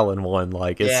in Dead Island 1.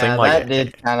 It seemed like that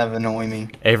did kind of annoy me.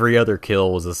 Every other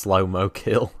kill was a slow-mo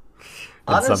kill.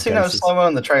 I didn't see no slow-mo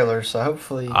in the trailer, so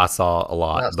hopefully I saw a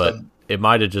lot, but it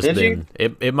might have just been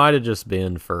it might have just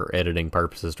been for editing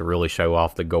purposes to really show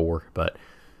off the gore, but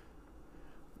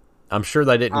I'm sure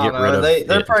they didn't get rid of it.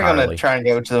 They're probably going to try and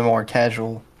go to the more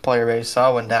casual player base, so I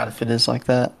wouldn't doubt if it is like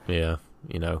that. Yeah,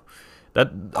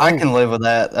 I can live with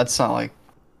that. That's not like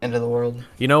end of the world.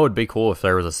 It'd be cool if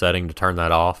there was a setting to turn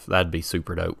that off. That'd be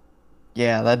super dope.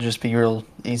 Yeah, that'd just be real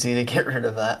easy to get rid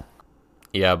of that.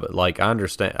 Yeah, but I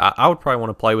understand. I would probably want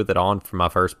to play with it on for my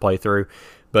first playthrough,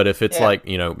 but if it's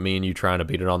me and you trying to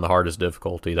beat it on the hardest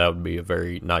difficulty, that would be a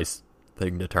very nice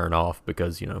thing to turn off,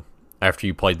 because after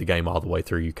you played the game all the way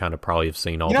through, you kind of probably have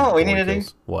seen all the what we need to do?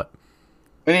 What?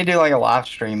 We need to do a live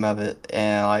stream of it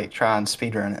and try and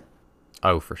speedrun it.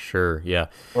 Oh, for sure, yeah.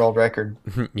 World record.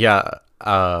 Yeah,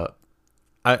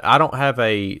 I don't have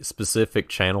a specific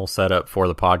channel set up for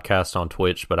the podcast on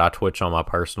Twitch, but I Twitch on my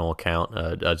personal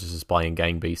account, just playing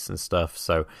Game Beasts and stuff.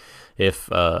 So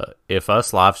if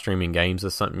us live streaming games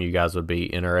is something you guys would be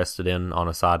interested in, on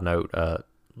a side note,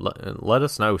 let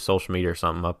us know, social media or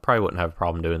something. I probably wouldn't have a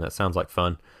problem doing that. Sounds like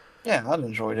fun. Yeah, I'd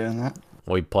enjoy doing that.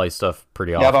 We play stuff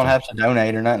pretty often. Y'all don't have to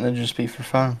donate or nothing. It'd just be for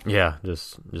fun. Yeah,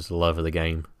 just the love of the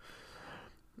game.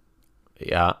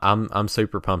 Yeah, I'm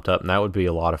super pumped up, and that would be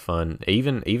a lot of fun.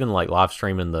 Even live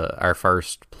streaming our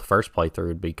first playthrough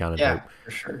would be kind of dope. Yeah,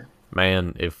 for sure.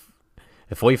 Man, if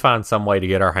we find some way to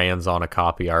get our hands on a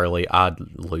copy early, I'd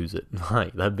lose it.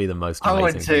 That'd be the most amazing I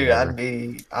would too.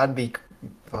 I'd be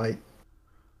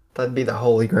that'd be the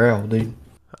holy grail, dude.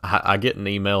 I get an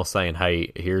email saying,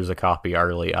 "Hey, here's a copy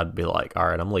early." I'd be like, "All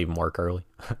right, I'm leaving work early.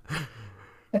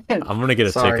 I'm gonna get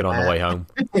a ticket on the way home."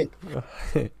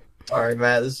 Sorry,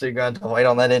 Matt. This dude got to wait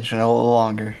on that engine a little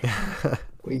longer.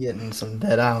 We getting some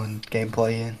Dead Island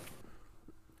gameplay in.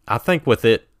 I think with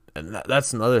it, and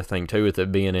that's another thing too, with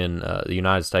it being in the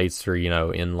United States, or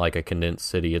in a condensed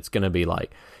city, it's gonna be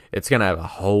it's gonna have a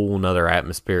whole nother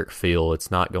atmospheric feel. It's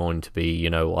not going to be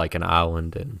like an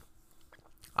island, and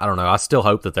I don't know. I still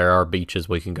hope that there are beaches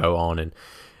we can go on, and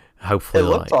hopefully it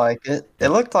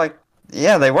looked like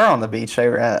Yeah, they were on the beach. They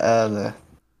were at the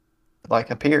like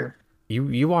a pier.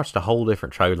 You watched a whole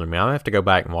different trailer than me. I'm gonna have to go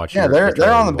back and watch Yeah, the they're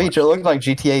trailer on the you beach. It watched. looked like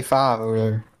GTA 5 over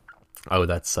there. Oh,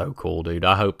 that's so cool, dude.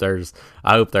 I hope there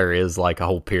is like a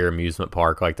whole pier amusement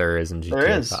park like there is in There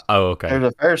GTA 5. is. Oh, okay. There's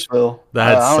a Ferris wheel.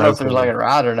 That's I don't know so if there's like cool. a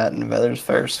ride or nothing, but there's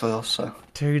Ferris wheel. So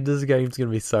Dude, this game's gonna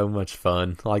be so much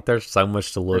fun. Like there's so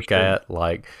much to for look sure, at.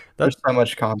 Like that there's so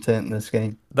much content in this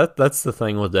game. that's the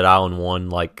thing with Dead Island 1,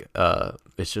 like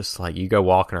it's just like you go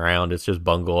walking around, it's just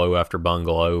bungalow after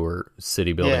bungalow or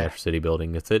city building Yeah, after city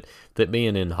building. It's it that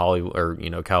being in Hollywood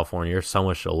or California, there's so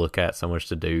much to look at, so much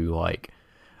to do. Like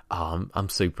I'm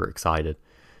super excited.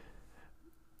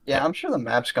 yeah. I'm sure the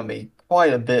map's gonna be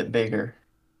quite a bit bigger.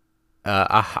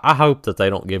 I hope that they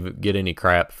don't get any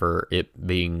crap for it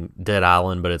being Dead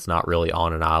Island, but it's not really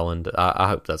on an island. I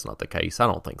hope that's not the case. I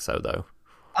don't think so though.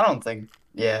 I don't think.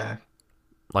 Yeah.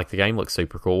 Like the game looks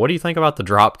super cool. What do you think about the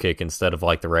drop kick instead of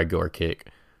like the regular kick?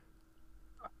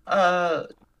 Uh,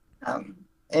 I'm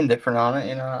indifferent on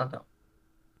it. I don't.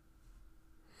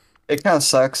 It kind of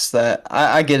sucks that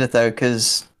I get it though,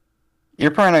 because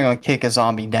you're probably not gonna kick a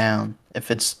zombie down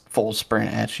if it's full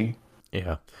sprint at you,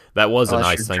 Yeah, that was a unless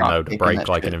nice you're thing though drop to kicking break that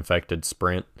like an shit. infected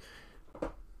sprint.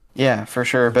 Yeah, for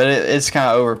sure. But it's kind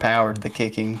of overpowered the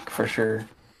kicking for sure.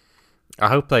 I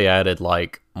hope they added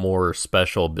like more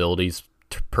special abilities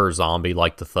per zombie.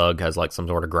 Like the thug has like some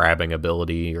sort of grabbing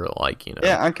ability, or like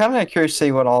Yeah, I'm kind of curious to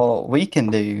see what all we can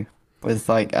do with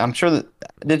like. I'm sure that.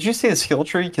 Did you see the skill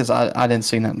tree? Because I didn't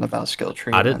see nothing about skill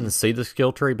tree I or didn't nothing. see the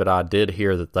skill tree, but I did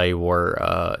hear that they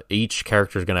were each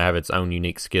character is going to have its own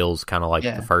unique skills, kind of like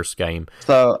the Yeah. first game.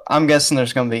 So I'm guessing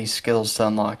there's gonna be skills to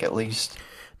unlock at least.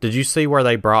 Did you see where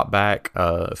they brought back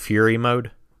Fury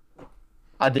mode?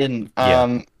 I didn't. Yeah.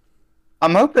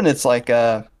 I'm hoping it's like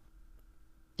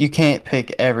you can't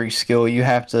pick every skill. You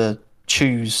have to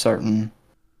choose certain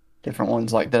different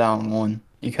ones, like Dead Island 1.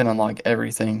 You can unlock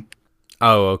everything.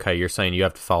 Oh, okay. You're saying you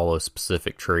have to follow a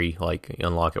specific tree, like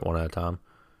unlock it one at a time,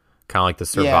 kind of like the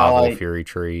Yeah, survival Fury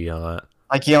tree. That.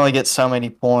 like you only get so many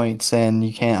points, and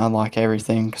you can't unlock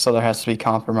everything, so there has to be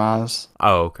compromise.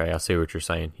 Oh, okay. I see what you're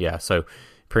saying. Yeah. So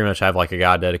pretty much have like a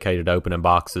guy dedicated to opening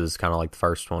boxes, kind of like the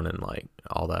first one, and like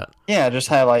all that. Yeah, just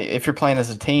have like if you're playing as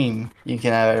a team, you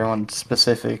can have everyone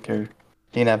specific, or you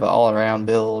can have an all-around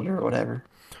build or whatever.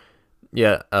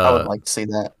 Yeah. I would like to see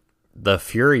that. The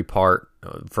Fury part,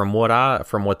 from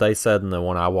what they said in the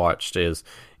one I watched, is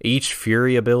each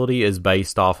Fury ability is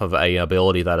based off of a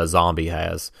ability that a zombie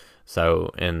has.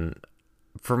 So, and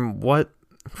from what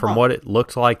it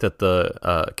looked like, that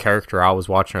the character I was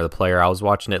watching, or the player I was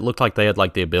watching, it looked like they had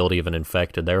like the ability of an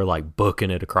infected. They were like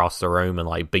booking it across the room and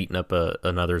like beating up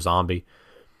another zombie.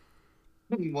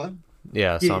 What?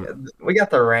 Yeah. So Yeah, we got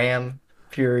the Ram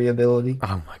Fury ability.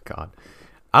 oh my god,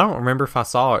 I don't remember if I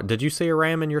saw it. Did you see a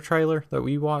ram in your trailer that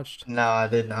we watched? No, I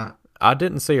did not. I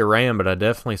didn't see a ram, but I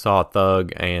definitely saw a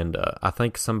thug, and I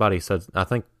think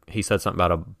he said something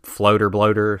about a floater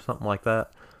bloater or something like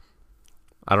that.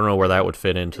 I don't know where that would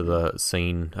fit into the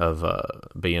scene of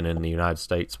being in the United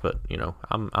States, but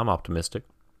I'm optimistic.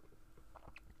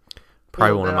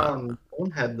 Probably one of my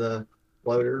one had the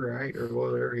floater, right, or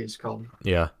whatever he's called.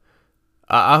 yeah.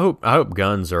 I hope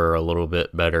guns are a little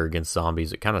bit better against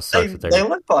zombies. It kind of sucks that They they're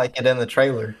looked like it in the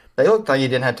trailer. They looked like you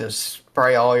didn't have to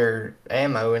spray all your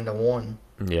ammo into one.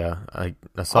 yeah. I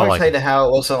I saw always like hated how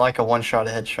it wasn't like a one shot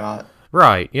headshot.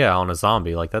 right, yeah, on a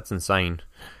zombie, like that's insane.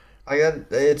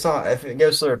 It's not, if it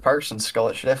goes through a person's skull,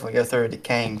 it should definitely go through a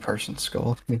decaying person's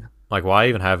skull. Like why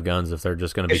even have guns if they're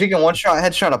just going to Because be you can one shot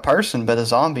headshot a person, but a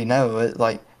zombie, no. It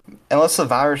like unless the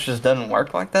virus just doesn't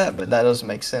work like that, but that doesn't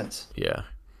make sense. yeah.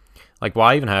 Like,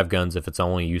 why even have guns if it's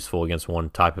only useful against one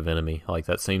type of enemy? Like,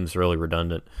 that seems really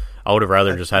redundant. I would have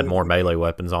rather just had more melee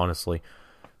weapons, honestly.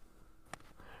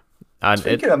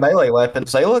 Speaking of melee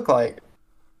weapons, they look like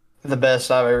the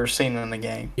best I've ever seen in the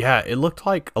game. Yeah, it looked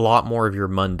like a lot more of your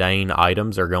mundane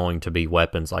items are going to be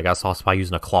weapons. Like, I saw somebody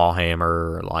using a claw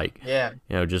hammer, or like, Yeah,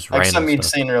 just like random something you'd stuff.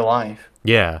 see in real life.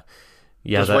 Yeah,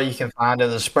 yeah, Just what you can find at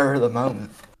the spur of the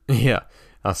moment. yeah.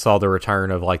 I saw the return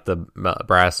of like the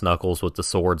brass knuckles with the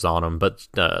swords on them, but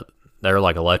they're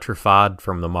like electrified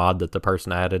from the mod that the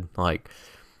person added. Like,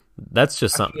 that's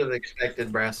just I should something. have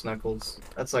expected brass knuckles.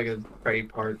 That's like a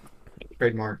trademark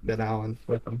Dead Island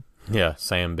with them. Yeah,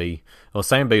 Sam B. Well,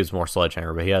 Sam B was more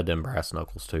sledgehammer, but he had them brass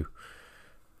knuckles too.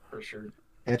 For sure.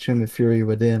 Catch him in fury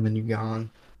with them and you gone.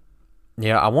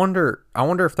 Yeah, I wonder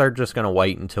if they're just going to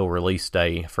wait until release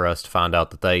day for us to find out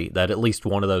that at least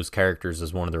one of those characters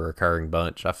is one of the recurring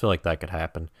bunch. I feel like that could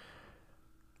happen.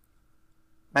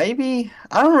 Maybe.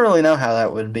 I don't really know how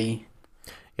that would be.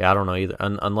 Yeah, I don't know either.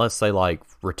 Unless they like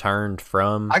returned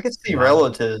from. I could see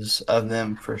relatives of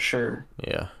them for sure.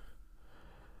 Yeah.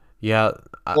 Yeah.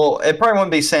 Well, it probably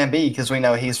wouldn't be Sam B because we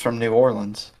know he's from New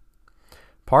Orleans.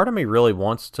 Part of me really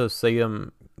wants to see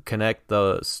him connect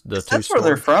the two That's where stories.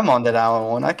 they're from on Dead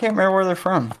Island 1. I can't remember where they're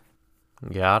from.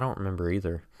 Yeah, I don't remember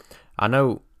either. I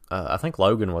know. I think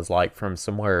Logan was like from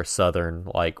somewhere southern,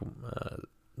 like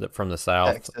from the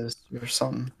south, Texas or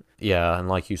something. Yeah, and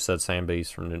like you said, Sam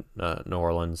B's from New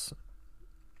Orleans.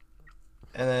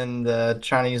 And then the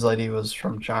Chinese lady was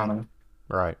from China.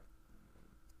 Right.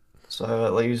 So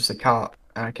it leaves the cop,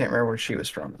 and I can't remember where she was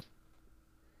from.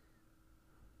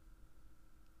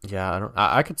 Yeah,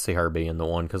 I could see her being the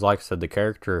one because, like I said, the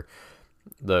character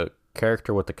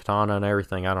with the katana and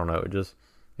everything. I don't know.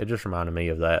 It just reminded me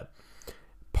of that.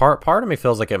 Part of me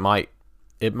feels like it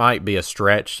might be a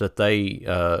stretch that they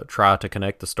try to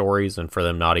connect the stories, and for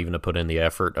them not even to put in the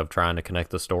effort of trying to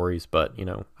connect the stories. But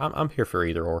I'm here for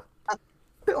either or. I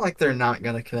feel like they're not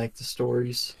gonna connect the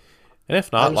stories. And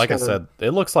if not, like I said, it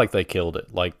looks like they killed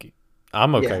it. Like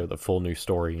I'm okay with a full new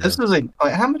story. This is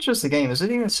how much is the game? Is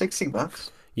it even $60?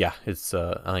 Yeah, it's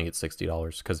I think it's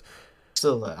 $60 because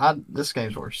still, this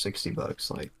game's worth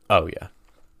 $60. Like, oh yeah,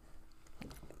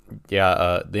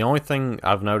 yeah. The only thing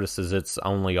I've noticed is it's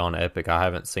only on Epic. I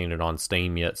haven't seen it on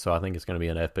Steam yet, so I think it's going to be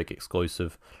an Epic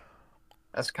exclusive.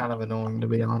 That's kind of annoying, to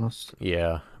be honest.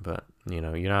 Yeah, but you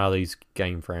know how these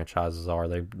game franchises are.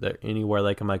 They're anywhere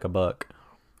they can make a buck.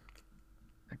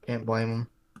 I can't blame them.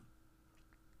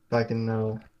 If I can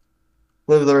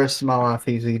live the rest of my life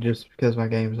easy just because my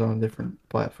game's on a different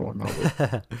platform.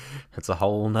 It's a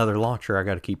whole nother launcher I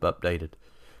got to keep updated.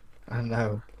 I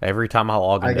know. Every time I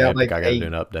log into Epic, I got to do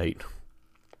an update.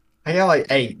 I got like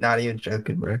 8, not even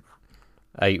joking, bro.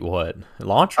 8 what?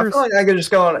 Launchers? I feel like I could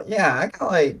just go on. Yeah, I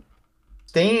got like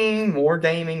Steam,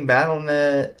 Wargaming,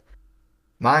 Battle.net,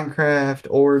 Minecraft,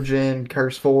 Origin,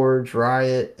 CurseForge,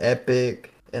 Riot,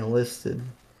 Epic, Enlisted.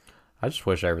 I just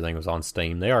wish everything was on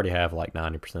Steam. They already have like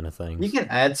 90% of things. You can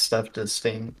add stuff to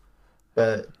Steam,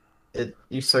 but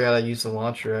you still gotta use the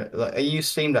launcher. Like, I use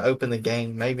Steam to open the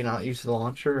game, maybe not use the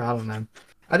launcher. I don't know.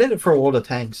 I did it for World of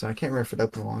Tanks, so I can't remember if it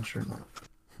opened the launcher or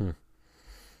not.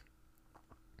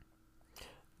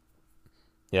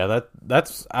 Yeah,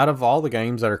 that's out of all the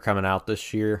games that are coming out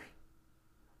this year.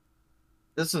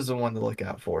 This is the one to look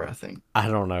out for, I think. I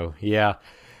don't know. Yeah.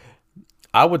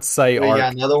 I would say Ark. You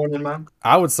got another one in mind?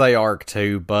 I would say Ark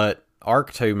 2, but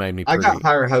Ark 2 made me pretty... I got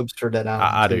higher hopes for Dead Island.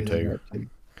 I do too.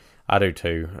 I do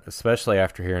too, especially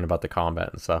after hearing about the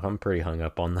combat and stuff. I'm pretty hung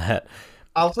up on that.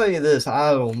 I'll tell you this,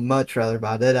 I will much rather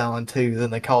buy Dead Island 2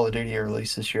 than the Call of Duty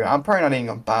release this year. I'm probably not even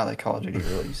going to buy the Call of Duty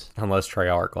release. Unless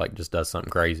Treyarch like just does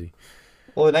something crazy.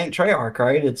 Well, it ain't Treyarch,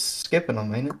 right? It's skipping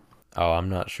them, ain't it? Oh, I'm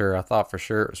not sure. I thought for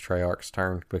sure it was Treyarch's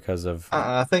turn because of...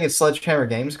 I think it's Sledgehammer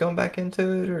Games going back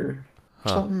into it or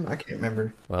something. I can't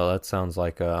remember. Well, that sounds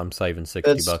like I'm saving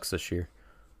 $60 this year.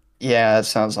 Yeah, that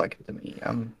sounds like it to me.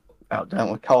 I'm about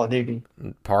done with Call of Duty.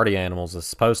 Party Animals is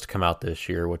supposed to come out this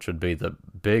year, which would be the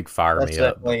big fire me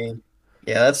up. Yeah,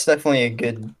 that's definitely a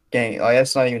good game. Like,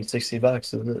 that's not even $60,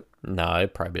 is it? No,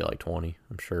 it'd probably be like 20.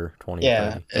 I'm sure 20.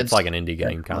 Yeah, 30. It's like an indie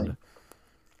game, kind of.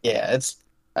 Yeah,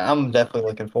 I'm definitely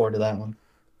looking forward to that one.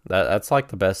 That's like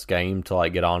the best game to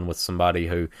like get on with somebody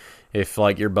who, if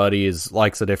like your buddy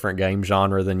likes a different game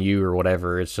genre than you or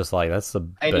whatever, it's just like that's the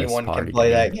anyone best party can play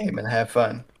game. that game and have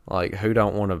fun. Like, who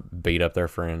don't want to beat up their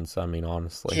friends? I mean,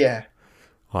 honestly. Yeah.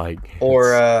 Like,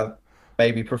 or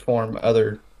maybe perform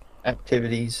other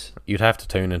activities. You'd have to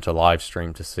tune into live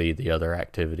stream to see the other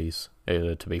activities,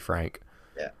 to be frank.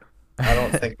 Yeah. I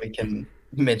don't think we can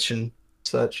mention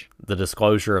such. The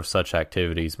disclosure of such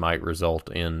activities might result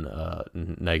in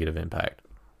negative impact.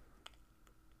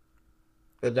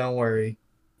 But don't worry.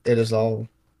 It is all...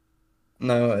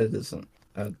 No, it isn't.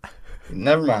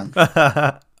 Never mind.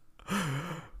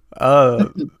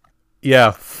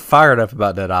 Yeah, fired up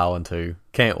about Dead Island 2.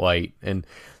 Can't wait. And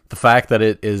the fact that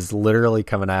it is literally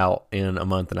coming out in a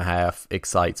month and a half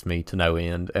excites me to no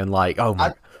end. And like, oh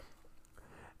my,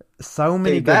 so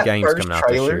many good games coming out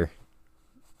this year.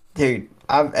 Dude,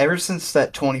 ever since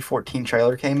that 2014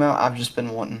 trailer came out, I've just been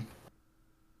wanting.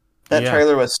 That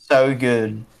trailer was so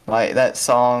good. Like that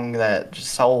song, that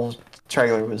just whole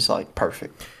trailer was like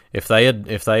perfect. If they had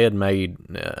had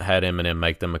Eminem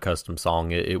make them a custom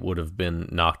song, it would have been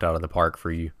knocked out of the park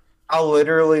for you. I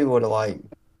literally would have like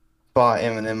bought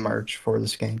Eminem merch for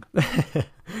this game.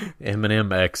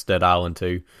 Eminem X Dead Island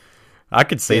 2. I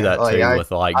could see that too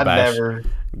with like Bash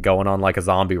going on like a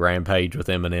zombie rampage with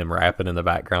Eminem rapping in the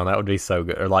background. That would be so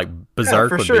good. Or like Berserk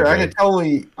for would sure. be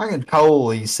good. I could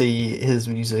totally see his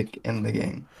music in the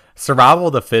game. Survival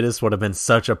of the Fittest would have been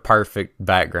such a perfect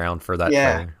background for that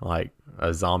Yeah. trailer, like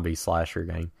a zombie slasher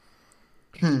game.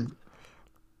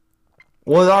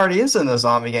 Well, it already is in the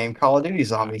zombie game. Call of Duty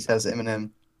Zombies has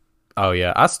Eminem. Oh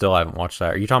yeah, I still haven't watched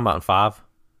that. Are you talking about in 5?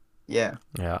 Yeah.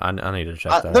 Yeah, I need to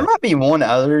check that There out. might be one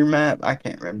other map. I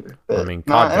can't remember. But I mean,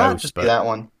 COD it might Ghost, just be but that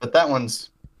one. But that one's...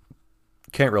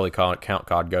 can't really count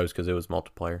COD Ghost because it was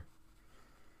multiplayer.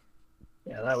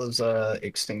 Yeah, that was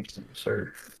Extinction,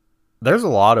 sir. There's a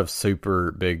lot of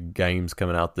super big games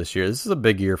coming out this year. This is a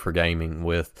big year for gaming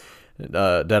with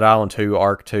Dead Island 2,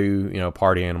 Ark 2.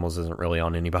 Party Animals isn't really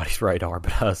on anybody's radar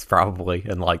but us probably,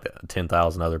 and like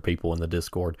 10,000 other people in the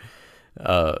Discord.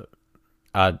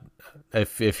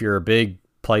 If you're a big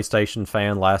PlayStation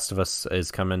fan, Last of Us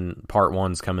is coming. Part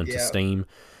 1's coming to Steam.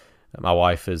 My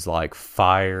wife is like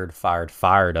fired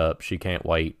up. She can't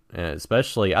wait. And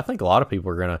especially, I think a lot of people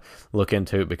are going to look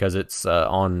into it because it's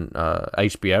on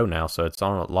HBO now. So it's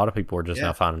on. A lot of people are just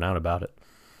now finding out about it.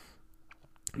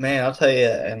 Man, I'll tell you,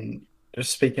 and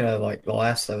just speaking of like The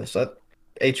Last of Us, that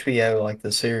HBO, like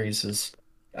the series is,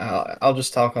 I'll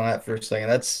just talk on that for a second.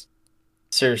 That's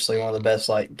seriously one of the best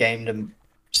like game to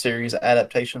series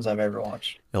adaptations I've ever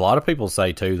watched. A lot of people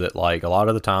say too that like a lot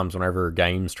of the times whenever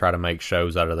games try to make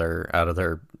shows out of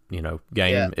their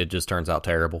game, it just turns out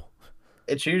terrible.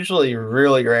 It's usually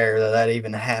really rare that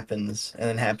even happens and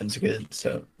then happens good.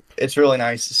 So it's really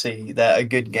nice to see that a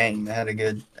good game had a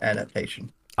good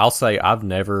adaptation. I'll say I've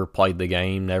never played the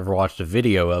game, never watched a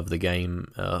video of the game.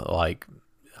 I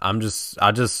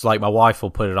just like my wife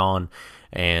will put it on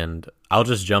and I'll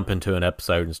just jump into an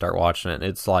episode and start watching it.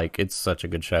 It's like, it's such a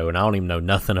good show, and I don't even know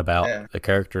nothing about the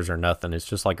characters or nothing. It's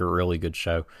just like a really good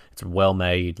show. It's well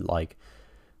made. Like,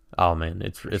 oh man,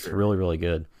 it's really, really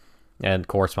good. And of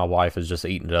course, my wife is just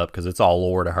eating it up because it's all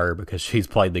lore to her because she's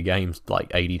played the games like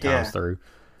 80 times through.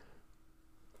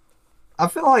 I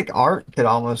feel like Art could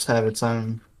almost have its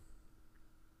own.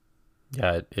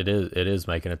 Yeah, it is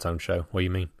making its own show. What do you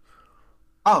mean?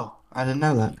 Oh, I didn't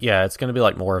know that. Yeah, it's going to be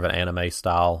like more of an anime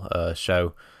style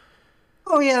show.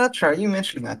 Oh yeah, that's right. You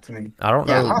mentioned that to me. I don't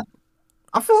know.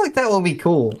 I feel like that will be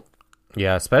cool.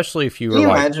 Yeah, especially if you Can were you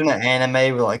like, imagine an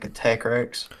anime with like a Tech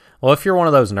Rex? well, if you're one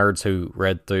of those nerds who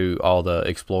read through all the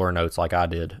Explorer notes like I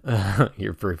did,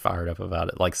 you're pretty fired up about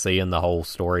it. Like seeing the whole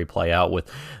story play out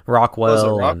with Rockwell. Was it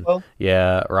Rockwell?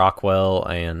 Rockwell,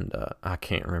 and I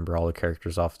can't remember all the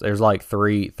characters off. There's like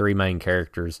three main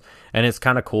characters, and it's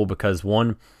kind of cool because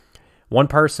one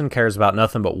person cares about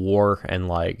nothing but war and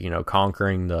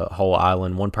conquering the whole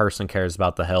island. One person cares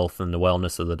about the health and the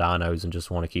wellness of the dinos and just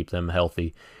want to keep them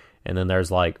healthy. And then there's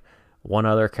like one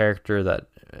other character that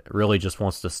really just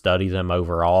wants to study them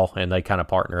overall, and they kind of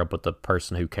partner up with the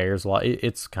person who cares a lot.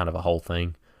 It's kind of a whole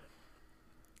thing.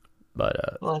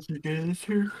 But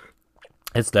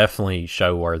it's definitely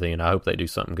show worthy, and I hope they do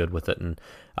something good with it. And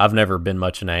I've never been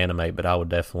much into anime, but I would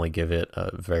definitely give it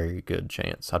a very good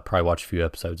chance. I'd probably watch a few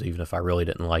episodes even if I really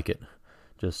didn't like it,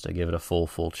 just to give it a full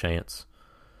chance.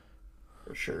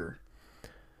 For sure.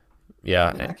 Yeah.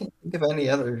 I can't think of any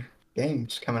other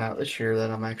games coming out this year that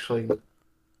I'm actually...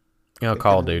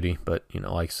 Call of Duty, but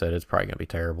like I said, it's probably gonna be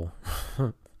terrible.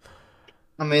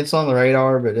 I mean, it's on the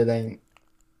radar, but it ain't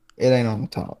on the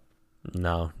top.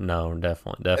 No,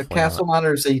 definitely. If Castle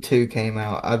Miner Z2 came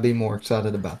out, I'd be more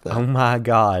excited about that. Oh my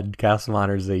god, Castle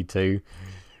Miner Z2.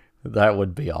 That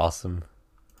would be awesome.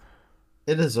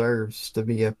 It deserves to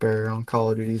be up there on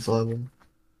Call of Duty's level.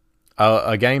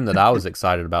 A game that I was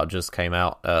excited about just came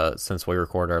out since we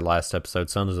recorded our last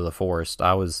episode, Sons of the Forest.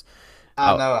 I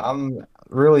know, I'm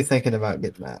really thinking about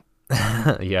getting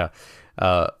that. Yeah.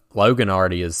 Logan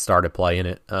already has started playing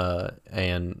it,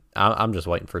 and I'm just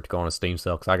waiting for it to go on a Steam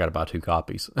sale because I got to buy 2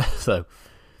 copies. So,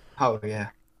 oh yeah,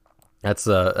 that's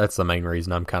the main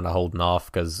reason I'm kind of holding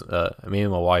off because me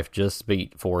and my wife just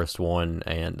beat Forest 1,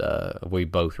 and we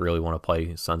both really want to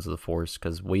play Sons of the Forest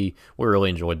because we really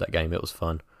enjoyed that game. It was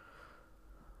fun,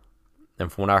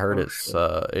 and from what I heard,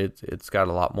 it's got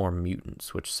a lot more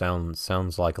mutants, which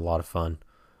sounds like a lot of fun.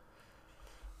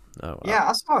 Oh, yeah,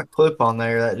 I saw a clip on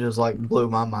there that just like blew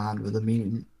my mind with a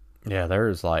mutant. Yeah,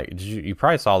 there's like you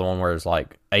probably saw the one where there's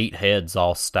like 8 heads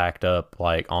all stacked up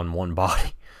like on one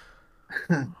body.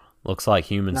 Looks like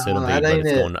human centipede, but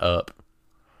it's going up.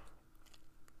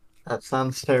 That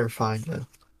sounds terrifying though.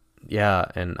 Yeah,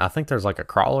 and I think there's like a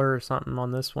crawler or something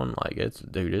on this one. Like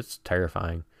it's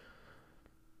terrifying.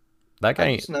 That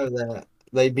game. I just know that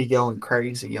they'd be going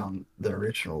crazy on the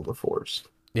original The Forest.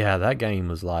 Yeah, that game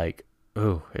was like.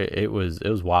 Ooh, it was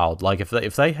wild. Like if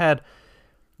they had,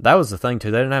 that was the thing too.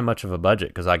 They didn't have much of a budget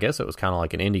because I guess it was kind of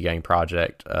like an indie game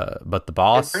project. But the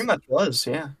boss, It pretty much was,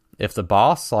 yeah. if the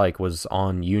boss like was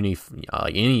on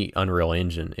any Unreal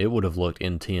Engine, it would have looked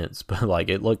intense, but like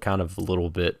it looked kind of a little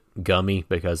bit gummy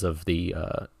because of the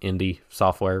indie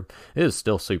software. It is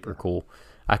still super cool.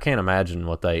 I can't imagine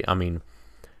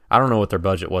I don't know what their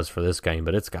budget was for this game,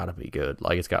 but it's got to be good.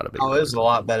 Like, it's got to be. Oh, it's a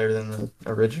lot better than the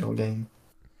original game.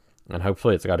 And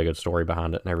hopefully it's got a good story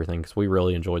behind it and everything, because we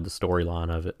really enjoyed the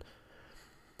storyline of it.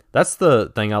 That's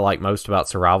the thing I like most about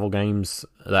survival games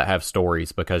that have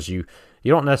stories, because you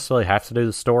don't necessarily have to do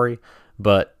the story,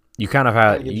 but you kind of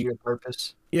have... It gives you a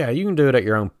purpose. Yeah, you can do it at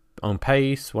your own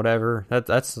pace, whatever.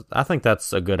 I think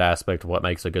that's a good aspect of what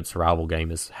makes a good survival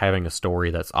game, is having a story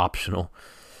that's optional.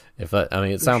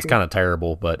 It sounds kind of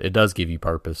terrible, but it does give you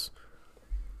purpose.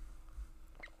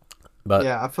 But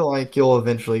yeah, I feel like you'll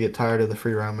eventually get tired of the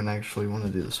free roam and actually want to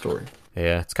do the story.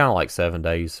 Yeah, it's kind of like 7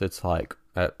 Days. It's like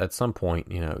at some point,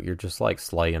 you're just like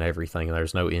slaying everything, and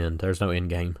there's no end. There's no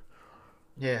end game.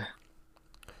 Yeah.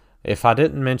 If I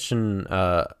didn't mention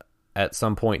at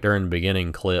some point during the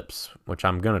beginning clips, which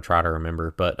I'm going to try to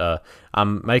remember, but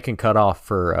I'm making cutoff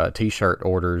for t-shirt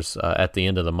orders at the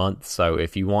end of the month. So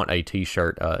if you want a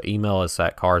t-shirt, email us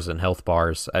at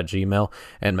carsandhealthbars@gmail.com,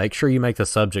 and make sure you make the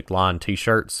subject line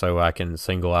t-shirt so I can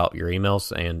single out your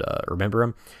emails and remember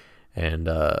them. And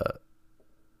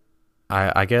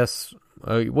I guess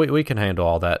we can handle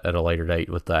all that at a later date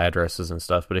with the addresses and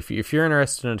stuff. But if you're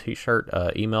interested in a t-shirt,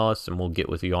 email us and we'll get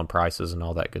with you on prices and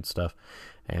all that good stuff.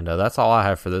 And that's all I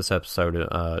have for this episode,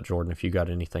 Jordan. If you got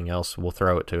anything else, we'll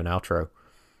throw it to an outro.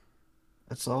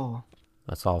 That's all.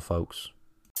 That's all, folks.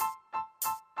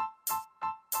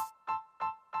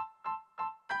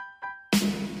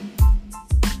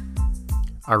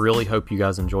 I really hope you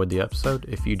guys enjoyed the episode.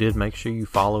 If you did, make sure you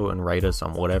follow and rate us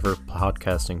on whatever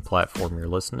podcasting platform you're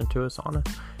listening to us on.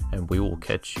 And we will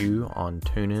catch you on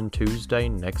Tune In Tuesday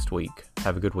next week.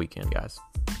 Have a good weekend, guys.